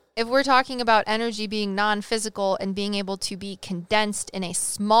 So if we're talking about energy being non-physical and being able to be condensed in a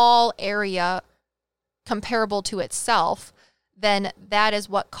small area comparable to itself, then that is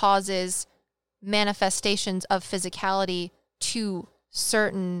what causes manifestations of physicality to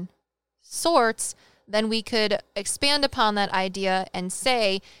certain sorts. Then we could expand upon that idea and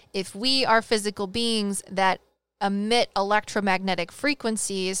say, if we are physical beings that emit electromagnetic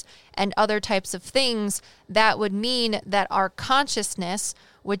frequencies and other types of things, that would mean that our consciousness,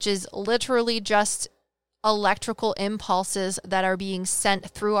 which is literally just electrical impulses that are being sent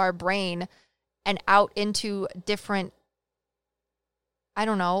through our brain and out into different,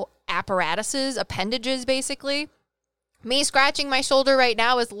 apparatuses, appendages, basically. Me scratching my shoulder right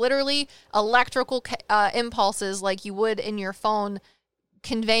now is literally electrical impulses like you would in your phone,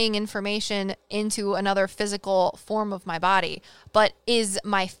 conveying information into another physical form of my body. But is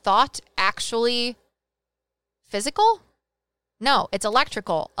my thought actually physical? No, it's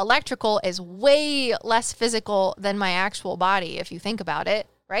electrical. Electrical is way less physical than my actual body, if you think about it,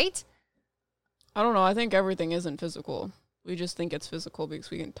 right? I don't know. I think everything isn't physical. We just think it's physical because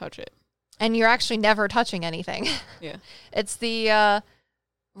we can touch it. And you're actually never touching anything. Yeah. It's the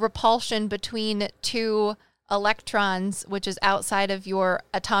repulsion between two electrons, which is outside of your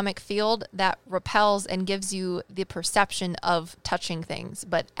atomic field, that repels and gives you the perception of touching things.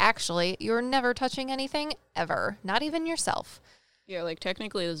 But actually, you're never touching anything ever, not even yourself. Yeah, like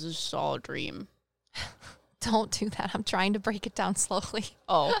technically this is just all a dream. Don't do that. I'm trying to break it down slowly.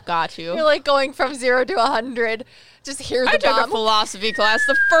 Oh, got you. You're like going from 0 to 100. Just hear the I took bomb. a philosophy class.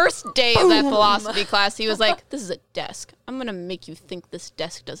 The first day of that philosophy class, he was like, this is a desk. I'm going to make you think this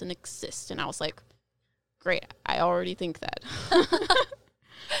desk doesn't exist. And I was like, great. I already think that.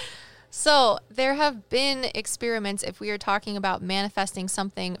 So there have been experiments, if we are talking about manifesting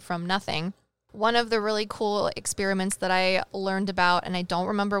something from nothing. One of the really cool experiments that I learned about, and I don't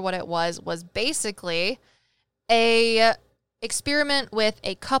remember what it was basically a experiment with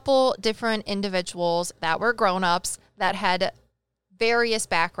a couple different individuals that were grown-ups that had various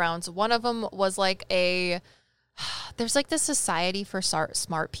backgrounds. One of them was like there's like this society for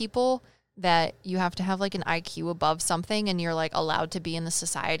smart people that you have to have like an IQ above something and you're like allowed to be in the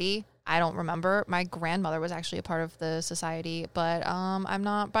society. I don't remember. My grandmother was actually a part of the society, but I'm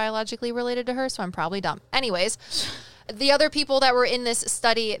not biologically related to her, so I'm probably dumb. Anyways, the other people that were in this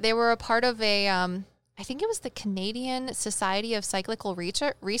study, they were a part of a, I think it was the Canadian Society of Cyclical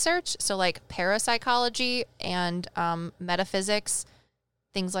Research. So like parapsychology and metaphysics,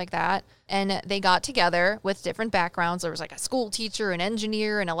 things like that. And they got together with different backgrounds. There was like a school teacher, an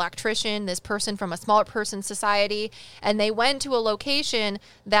engineer, an electrician, this person from a small person society. And they went to a location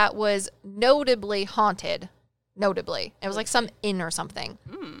that was notably haunted. Notably. It was like some inn or something.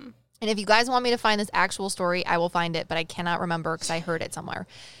 And if you guys want me to find this actual story, I will find it, but I cannot remember because I heard it somewhere.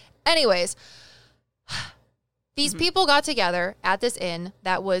 Anyways, these people got together at this inn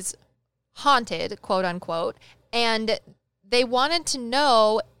that was haunted, quote unquote, and they wanted to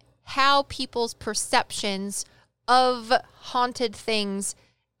know how people's perceptions of haunted things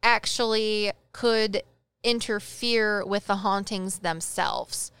actually could interfere with the hauntings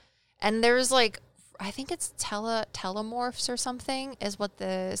themselves. And there's like, I think it's telemorphs or something is what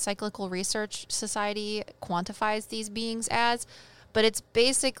the Cyclical Research Society quantifies these beings as. But it's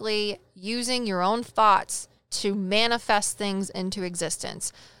basically using your own thoughts to manifest things into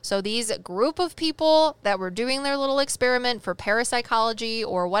existence. So these group of people that were doing their little experiment for parapsychology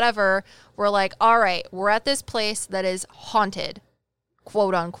or whatever were like, all right, we're at this place that is haunted,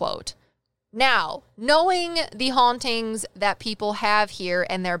 quote unquote. Now, knowing the hauntings that people have here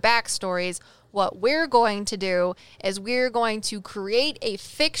and their backstories, what we're going to do is we're going to create a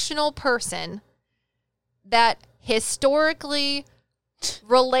fictional person that historically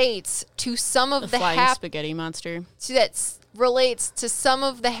relates to some of the flying spaghetti monster. That relates to some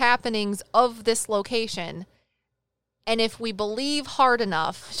of the happenings of this location. And if we believe hard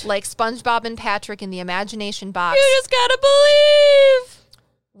enough, like SpongeBob and Patrick in the imagination box, you just gotta believe.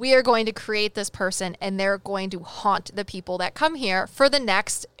 We are going to create this person and they're going to haunt the people that come here for the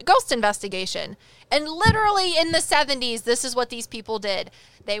next ghost investigation. And literally in the 70s, this is what these people did.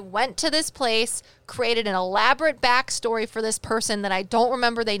 They went to this place, created an elaborate backstory for this person that I don't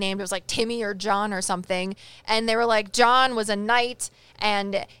remember they named. It was like Timmy or John or something. And they were like, John was a knight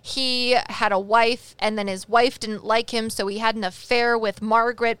and he had a wife, and then his wife didn't like him, so he had an affair with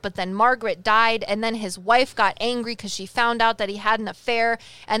Margaret, but then Margaret died, and then his wife got angry because she found out that he had an affair,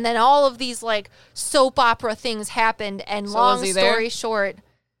 and then all of these like soap opera things happened, and so long story short,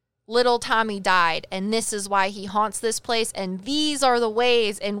 little Tommy died, and this is why he haunts this place, and these are the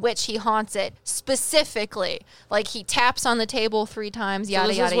ways in which he haunts it specifically. Like he taps on the table 3 times,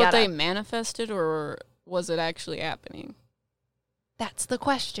 yada, yada, yada. So this is what they manifested, or was it actually happening? That's the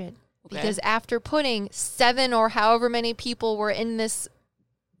question. Okay. Because after putting 7 or however many people were in this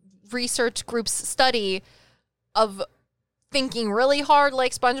research group's study of thinking really hard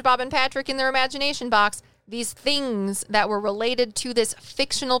like SpongeBob and Patrick in their imagination box, these things that were related to this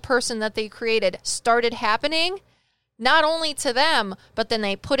fictional person that they created started happening, not only to them, but then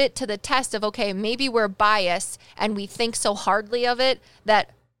they put it to the test of, okay, maybe we're biased and we think so hardly of it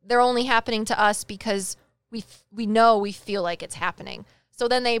that they're only happening to us because we know we feel like it's happening. So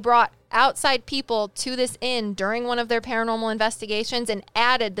then they brought outside people to this inn during one of their paranormal investigations and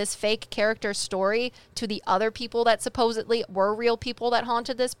added this fake character story to the other people that supposedly were real people that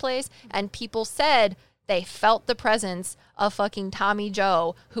haunted this place. And people said they felt the presence of fucking Tommy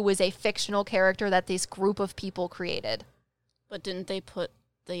Joe, who was a fictional character that this group of people created. But didn't they put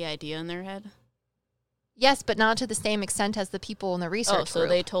the idea in their head? Yes, but not to the same extent as the people in the research group. Oh, so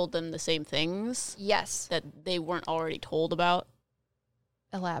they told them the same things? Yes. That they weren't already told about?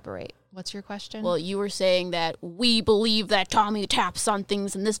 Elaborate. What's your question? Well, you were saying that we believe that Tommy taps on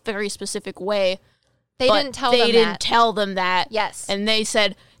things in this very specific way. They didn't tell them that. Yes. And they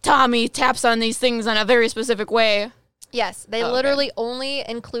said, Tommy taps on these things in a very specific way. Yes. They literally only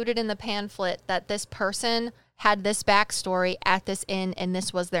included in the pamphlet that this person had this backstory at this inn and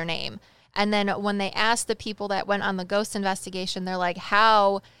this was their name. And then when they asked the people that went on the ghost investigation, they're like,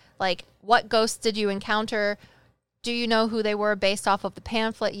 what ghosts did you encounter? Do you know who they were based off of the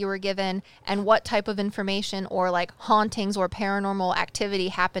pamphlet you were given? And what type of information or like hauntings or paranormal activity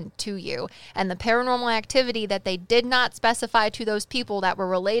happened to you? And the paranormal activity that they did not specify to those people that were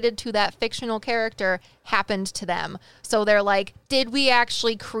related to that fictional character happened to them. So they're like, did we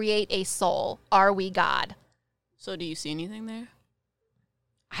actually create a soul? Are we God? So do you see anything there?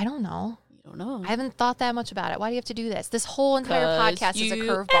 I don't know. You don't know. I haven't thought that much about it. Why do you have to do this? This whole entire podcast is a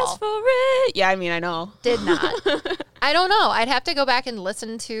curveball. Asked for it. Yeah, I mean, I know. Did not. I don't know. I'd have to go back and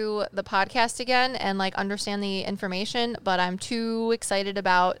listen to the podcast again and like understand the information, but I'm too excited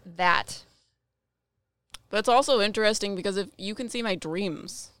about that. But it's also interesting because if you can see my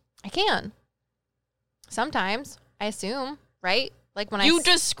dreams. I can. Sometimes, I assume, right? Like when you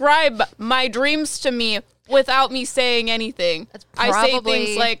describe my dreams to me without me saying anything. I say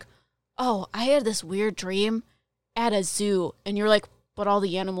things like, oh, I had this weird dream at a zoo, and you're like, but all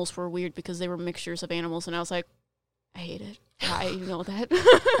the animals were weird because they were mixtures of animals, and I was like, I hate it. Why you know that?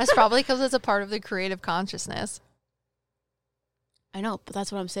 That's probably because it's a part of the creative consciousness. I know, but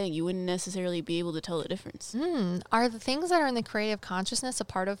that's what I'm saying. You wouldn't necessarily be able to tell the difference. Are the things that are in the creative consciousness a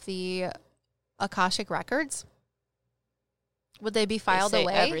part of the Akashic records? Would they be filed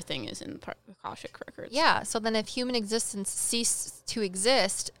away? Everything is in the Akashic records. Yeah, so then if human existence ceased to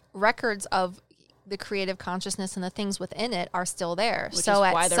exist, records of the creative consciousness and the things within it are still there. Which so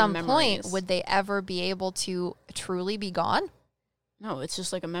is why at some point, would they ever be able to truly be gone? No, it's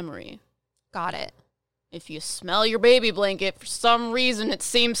just like a memory. Got it. If you smell your baby blanket, for some reason it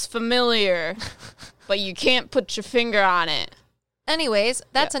seems familiar, but you can't put your finger on it. Anyways,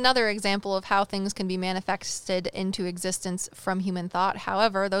 that's another example of how things can be manifested into existence from human thought.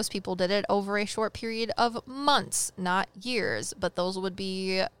 However, those people did it over a short period of months, not years, but those would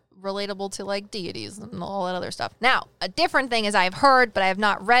be relatable to like deities and all that other stuff. Now, a different thing is I've heard, but I have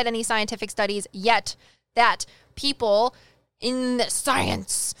not read any scientific studies yet, that people in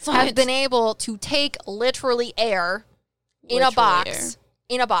science have been able to take literally air in a box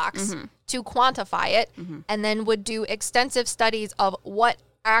to quantify it, and then would do extensive studies of what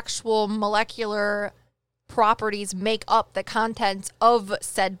actual molecular properties make up the contents of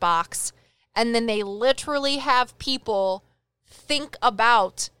said box. And then they literally have people think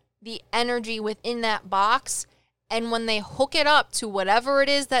about the energy within that box. And when they hook it up to whatever it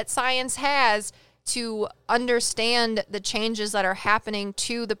is that science has to understand the changes that are happening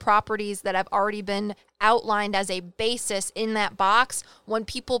to the properties that have already been outlined as a basis in that box, when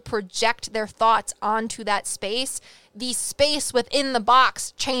people project their thoughts onto that space, the space within the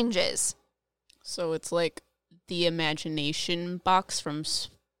box changes. So it's like the imagination box from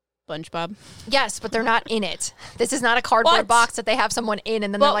SpongeBob? Yes, but they're not in it. This is not a cardboard box that they have someone in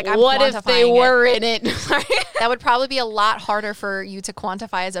and then they're like, I'm what if they were in it? That would probably be a lot harder for you to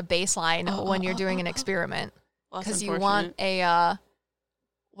quantify as a baseline when you're doing an experiment. Because you want a,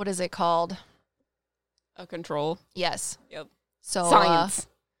 what is it called? A control. Yes. Yep. So science.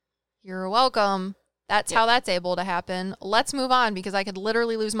 You're welcome. That's how that's able to happen. Let's move on because I could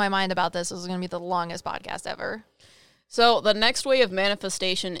literally lose my mind about this. This is going to be the longest podcast ever. So the next way of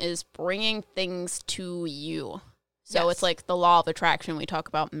manifestation is bringing things to you. So it's like the law of attraction. We talk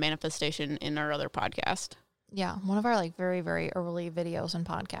about manifestation in our other podcast. Yeah, one of our like very, very early videos and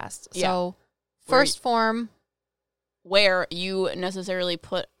podcasts. So first form. Where you necessarily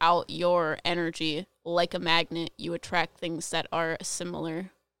put out your energy like a magnet, you attract things that are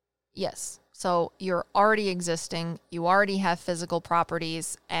similar. Yes. So you're already existing. You already have physical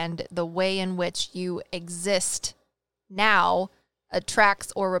properties. And the way in which you exist now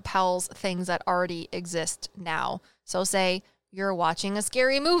attracts or repels things that already exist now. So say you're watching a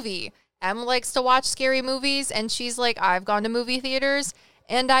scary movie. Em likes to watch scary movies, and she's like, I've gone to movie theaters,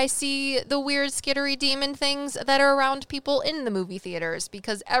 and I see the weird skittery demon things that are around people in the movie theaters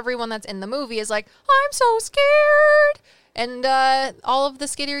because everyone that's in the movie is like, I'm so scared. And all of the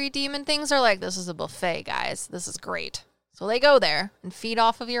skittery demon things are like, this is a buffet, guys. This is great. So they go there and feed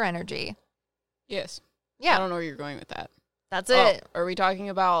off of your energy. Yes. Yeah. I don't know where you're going with that. That's it. Are we talking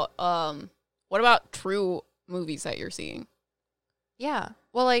about, what about true movies that you're seeing? Yeah.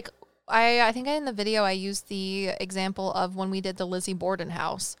 Well, like, I think in the video I used the example of when we did the Lizzie Borden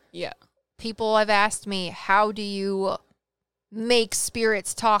house. Yeah. People have asked me, how do you make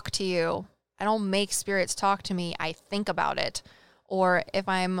spirits talk to you? I don't make spirits talk to me. I think about it. Or if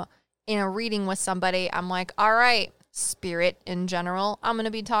I'm in a reading with somebody, I'm like, all right, spirit in general, I'm going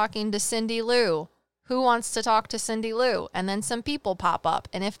to be talking to Cindy Lou. Who wants to talk to Cindy Lou? And then some people pop up.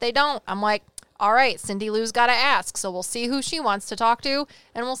 And if they don't, I'm like, all right, Cindy Lou's got to ask. So we'll see who she wants to talk to.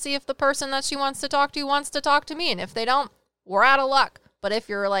 And we'll see if the person that she wants to talk to me. And if they don't, we're out of luck. But if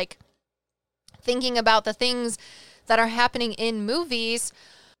you're like thinking about the things that are happening in movies,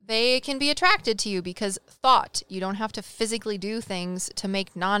 they can be attracted to you because thought. You don't have to physically do things to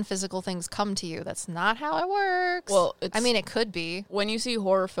make non-physical things come to you. That's not how it works. Well, I mean, it could be. When you see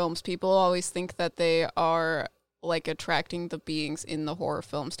horror films, people always think that they are like attracting the beings in the horror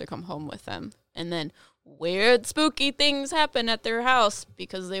films to come home with them. And then weird, spooky things happen at their house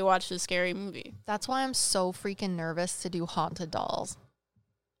because they watched a scary movie. That's why I'm so freaking nervous to do haunted dolls.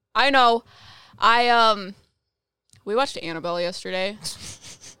 I know. We watched Annabelle yesterday.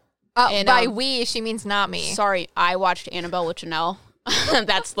 And by we, she means not me. Sorry, I watched Annabelle with Janelle.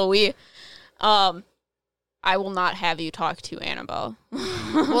 That's the we. I will not have you talk to Annabelle.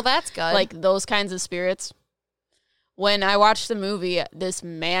 Well, that's good. Like those kinds of spirits. when I watched the movie, this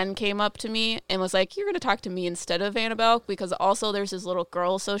man came up to me and was like, you're going to talk to me instead of Annabelle, because also there's this little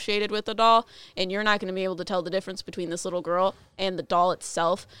girl associated with the doll, and you're not going to be able to tell the difference between this little girl and the doll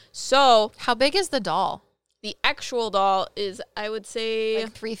itself. So how big is the doll? The actual doll is, I would say,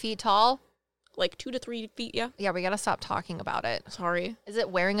 like 3 feet tall? Like 2 to 3 feet, yeah. Yeah, we got to stop talking about it. Sorry. Is it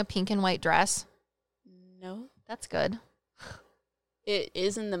wearing a pink and white dress? No. That's good. It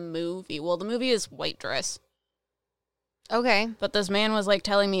is in the movie. Well, the movie is white dress. Okay. But this man was, like,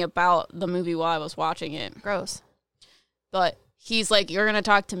 telling me about the movie while I was watching it. Gross. But he's like, you're going to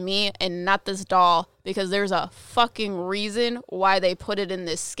talk to me and not this doll, because there's a fucking reason why they put it in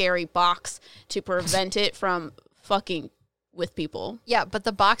this scary box to prevent it from fucking with people. Yeah, but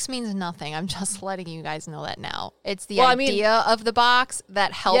the box means nothing. I'm just letting you guys know that now. It's the idea of the box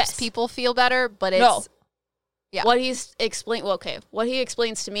that helps people feel better, but it's... No. Yeah. What he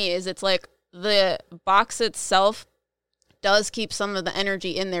explains to me is it's like the box itself does keep some of the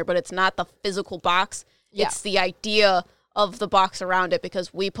energy in there, but it's not the physical box. Yeah. It's the idea of the box around it,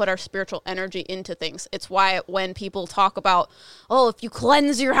 because we put our spiritual energy into things. It's why when people talk about, oh, if you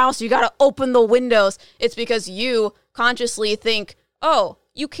cleanse your house, you got to open the windows. It's because you consciously think, oh,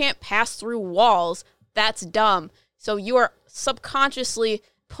 you can't pass through walls. That's dumb. So you are subconsciously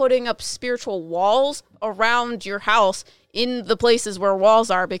putting up spiritual walls around your house in the places where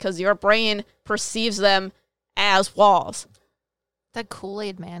walls are, because your brain perceives them as walls. That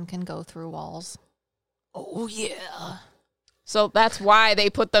Kool-Aid man can go through walls. Oh, yeah. So that's why they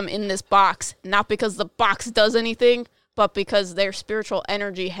put them in this box. Not because the box does anything, but because their spiritual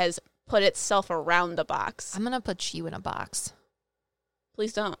energy has put itself around the box. I'm going to put you in a box.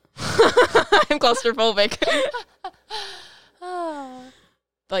 Please don't. I'm claustrophobic.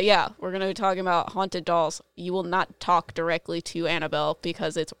 But yeah, we're going to be talking about haunted dolls. You will not talk directly to Annabelle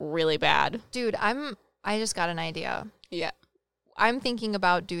because it's really bad. Dude, I just got an idea. Yeah. I'm thinking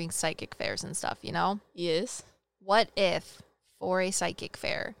about doing psychic fairs and stuff, you know? Yes. What if, for a psychic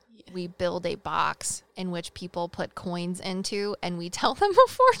fair, we build a box in which people put coins into and we tell them a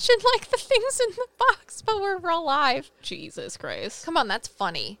fortune like the things in the box, but we're alive? Jesus Christ. Come on, that's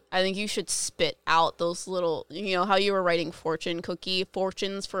funny. I think you should spit out those little, you know, how you were writing fortunes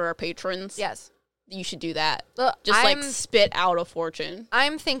for our patrons? Yes. You should do that. Just spit out a fortune.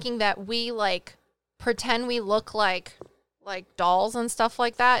 I'm thinking that we pretend we look like dolls and stuff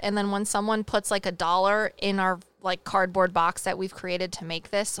like that, and then when someone puts like $1 in our cardboard box that we've created to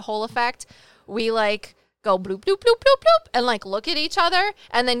make this whole effect, we go bloop bloop bloop bloop bloop and look at each other,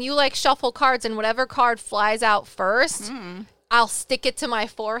 and then you shuffle cards, and whatever card flies out first, I'll stick it to my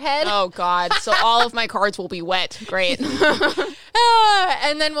forehead. Oh God. So all of my cards will be wet. Great.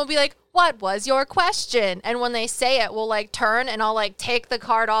 And then we'll be like, what was your question? And when they say it, we'll turn, and I'll take the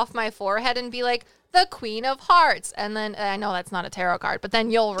card off my forehead and be like, the Queen of Hearts. And then, I know that's not a tarot card, but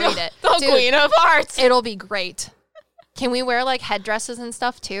then you'll read it. The Queen of Hearts. It'll be great. Can we wear headdresses and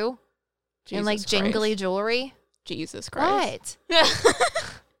stuff too? Jesus and jingly jewelry? Jesus Christ. What?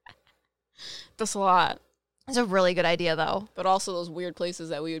 That's a lot. It's a really good idea though. But also those weird places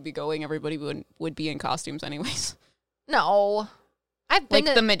that we would be going, everybody would be in costumes anyways. No. I've been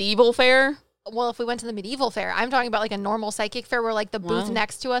to the medieval fair. Well, if we went to the medieval fair, I'm talking about a normal psychic fair where the booth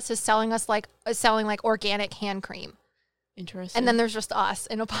next to us is selling us selling organic hand cream. Interesting. And then there's just us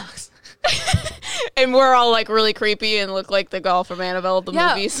in a box. And we're all really creepy and look like the girl from Annabelle of the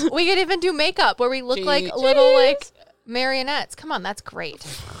movies. We could even do makeup where we look like little marionettes. Come on, that's great.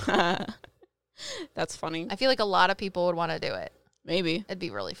 That's funny. I feel like a lot of people would want to do it. Maybe. It'd be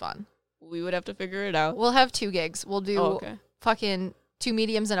really fun. We would have to figure it out. We'll have 2 gigs. We'll do fucking 2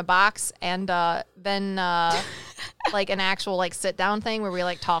 mediums in a box, and then an actual sit down thing where we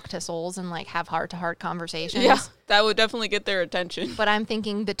talk to souls and have heart-to-heart conversations. Yeah, that would definitely get their attention. But I'm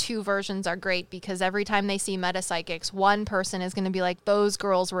thinking the 2 versions are great, because every time they see meta psychics, one person is going to be like, those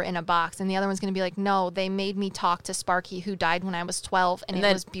girls were in a box, and the other one's going to be like, no, they made me talk to Sparky, who died when I was 12, and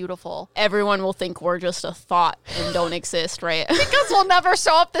it was beautiful. Everyone will think we're just a thought and don't exist, right? Because we'll never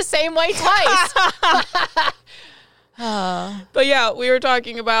show up the same way twice. But yeah, we were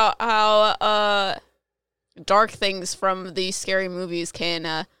talking about how dark things from these scary movies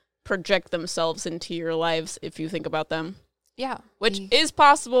can project themselves into your lives if you think about them. Yeah. Which is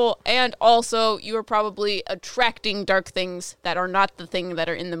possible, and also you are probably attracting dark things that are not the thing that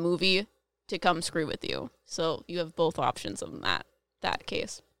are in the movie to come screw with you. So you have both options in that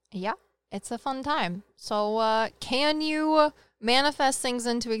case. Yeah, it's a fun time. So can you manifest things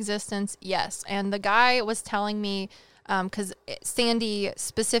into existence? Yes. And the guy was telling me, because Sandy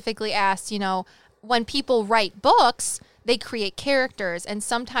specifically asked, when people write books, they create characters, and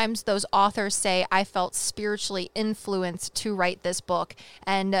sometimes those authors say, I felt spiritually influenced to write this book.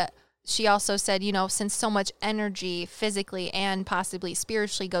 And she also said, since so much energy physically and possibly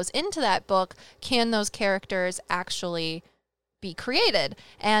spiritually goes into that book, can those characters actually be created?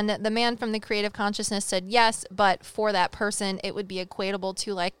 And the man from the Creative Consciousness said yes, but for that person, it would be equatable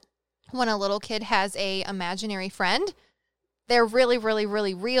to like when a little kid has a imaginary friend. They're really, really,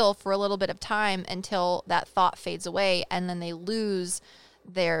 really real for a little bit of time until that thought fades away, and then they lose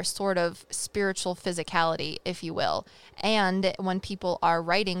their sort of spiritual physicality, if you will. And when people are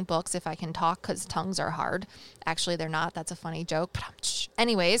writing books, if I can talk because tongues are hard. Actually, they're not. That's a funny joke. But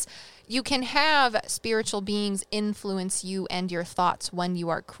anyways, you can have spiritual beings influence you and your thoughts when you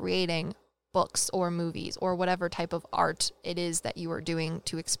are creating books or movies or whatever type of art it is that you are doing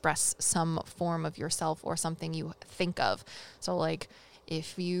to express some form of yourself or something you think of. So like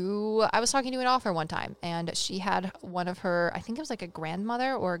I was talking to an author one time, and she had one of her, I think it was like a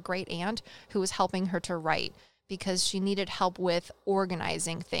grandmother or a great aunt who was helping her to write because she needed help with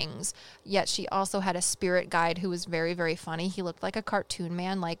organizing things. Yet she also had a spirit guide who was very, very funny. He looked like a cartoon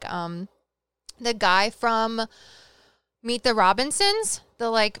man, like the guy from Meet the Robinsons, the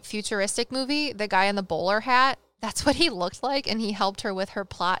like futuristic movie, the guy in the bowler hat. That's what he looked like, and he helped her with her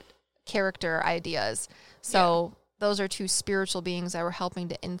plot character ideas. So those are two spiritual beings that were helping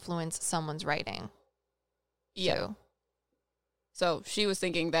to influence someone's writing. Yeah. Too. So she was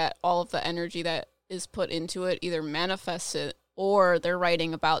thinking that all of the energy that is put into it either manifests it or they're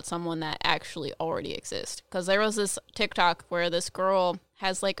writing about someone that actually already exists. Because there was this TikTok where this girl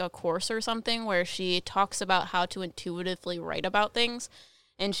has like a course or something where she talks about how to intuitively write about things.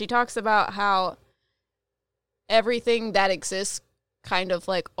 And she talks about how everything that exists kind of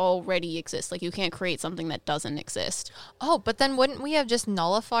like already exists. Like you can't create something that doesn't exist. Oh, but then wouldn't we have just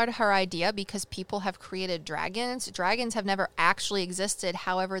nullified her idea because people have created dragons? Dragons have never actually existed.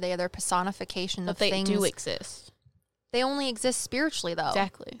 However, they are their personification of things. They do exist. They only exist spiritually, though.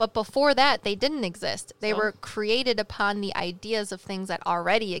 Exactly. But before that, they didn't exist. They were created upon the ideas of things that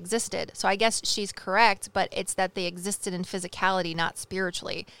already existed. So I guess she's correct, but it's that they existed in physicality, not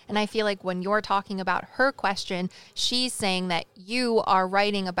spiritually. And I feel like when you're talking about her question, she's saying that you are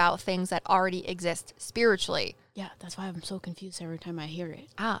writing about things that already exist spiritually. Yeah, that's why I'm so confused every time I hear it.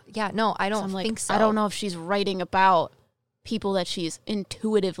 Yeah, no, I don't think so. I don't know if she's writing about people that she's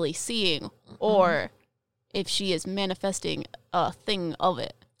intuitively seeing or if she is manifesting a thing of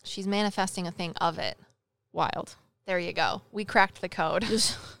it. She's manifesting a thing of it. Wild. There you go. We cracked the code.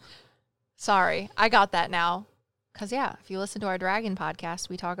 Sorry, I got that now. Because, if you listen to our dragon podcast,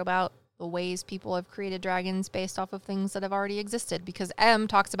 we talk about the ways people have created dragons based off of things that have already existed. Because Em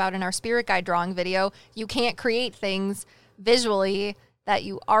talks about in our spirit guide drawing video, you can't create things visually that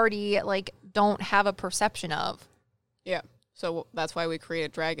you already, don't have a perception of. Yeah. So that's why we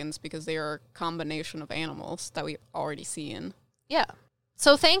created dragons, because they are a combination of animals that we already see in. Yeah.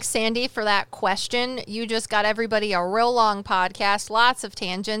 So thanks, Sandy, for that question. You just got everybody a real long podcast, lots of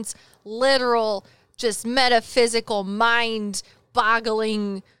tangents, literal, just metaphysical,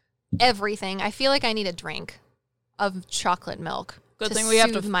 mind-boggling everything. I feel like I need a drink of chocolate milk. Good thing we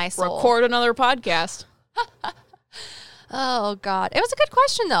have to my soul. Record another podcast. Oh, God. It was a good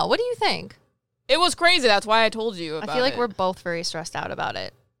question, though. What do you think? It was crazy. That's why I told you about it. I feel like we're both very stressed out about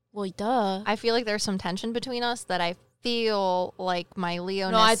it. Well, duh. I feel like there's some tension between us that I feel like my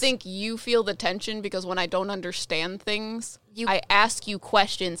Leo-ness... No, I think you feel the tension because when I don't understand things, I ask you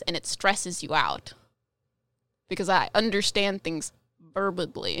questions and it stresses you out. Because I understand things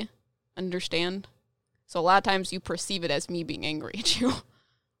verbally. Understand? So a lot of times you perceive it as me being angry at you.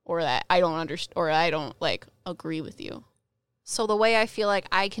 Or that I don't understand, or I don't, agree with you. So the way I feel like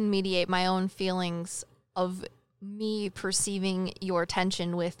I can mediate my own feelings of me perceiving your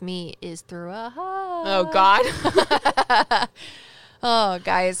tension with me is through a hug. Oh, God. Oh,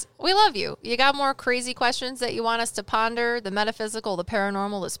 guys, we love you. You got more crazy questions that you want us to ponder, the metaphysical, the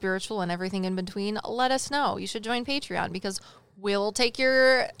paranormal, the spiritual, and everything in between, let us know. You should join Patreon because we'll take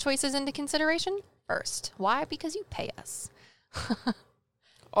your choices into consideration first. Why? Because you pay us.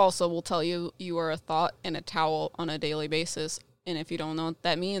 Also, we'll tell you you are a thought and a towel on a daily basis. And if you don't know what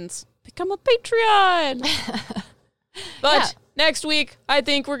that means, become a Patreon. But next week, I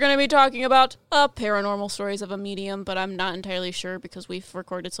think we're going to be talking about paranormal stories of a medium, but I'm not entirely sure because we've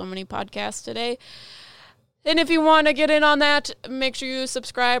recorded so many podcasts today. And if you want to get in on that, make sure you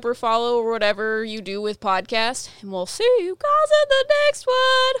subscribe or follow or whatever you do with podcasts. And we'll see you guys in the next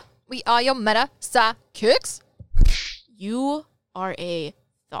one. We are your meta-psychics. You are a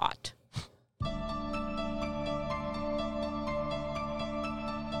thought.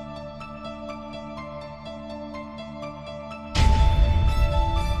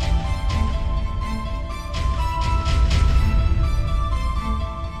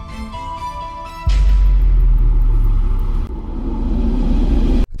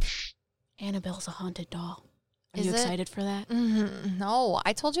 doll's a haunted doll. Are Is you it? excited for that? No,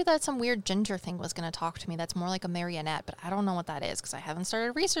 I told you that some weird ginger thing was going to talk to me. That's more like a marionette, but I don't know what that is because I haven't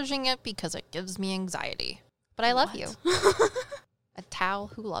started researching it because it gives me anxiety. But I love you. A Tao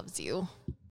who loves you.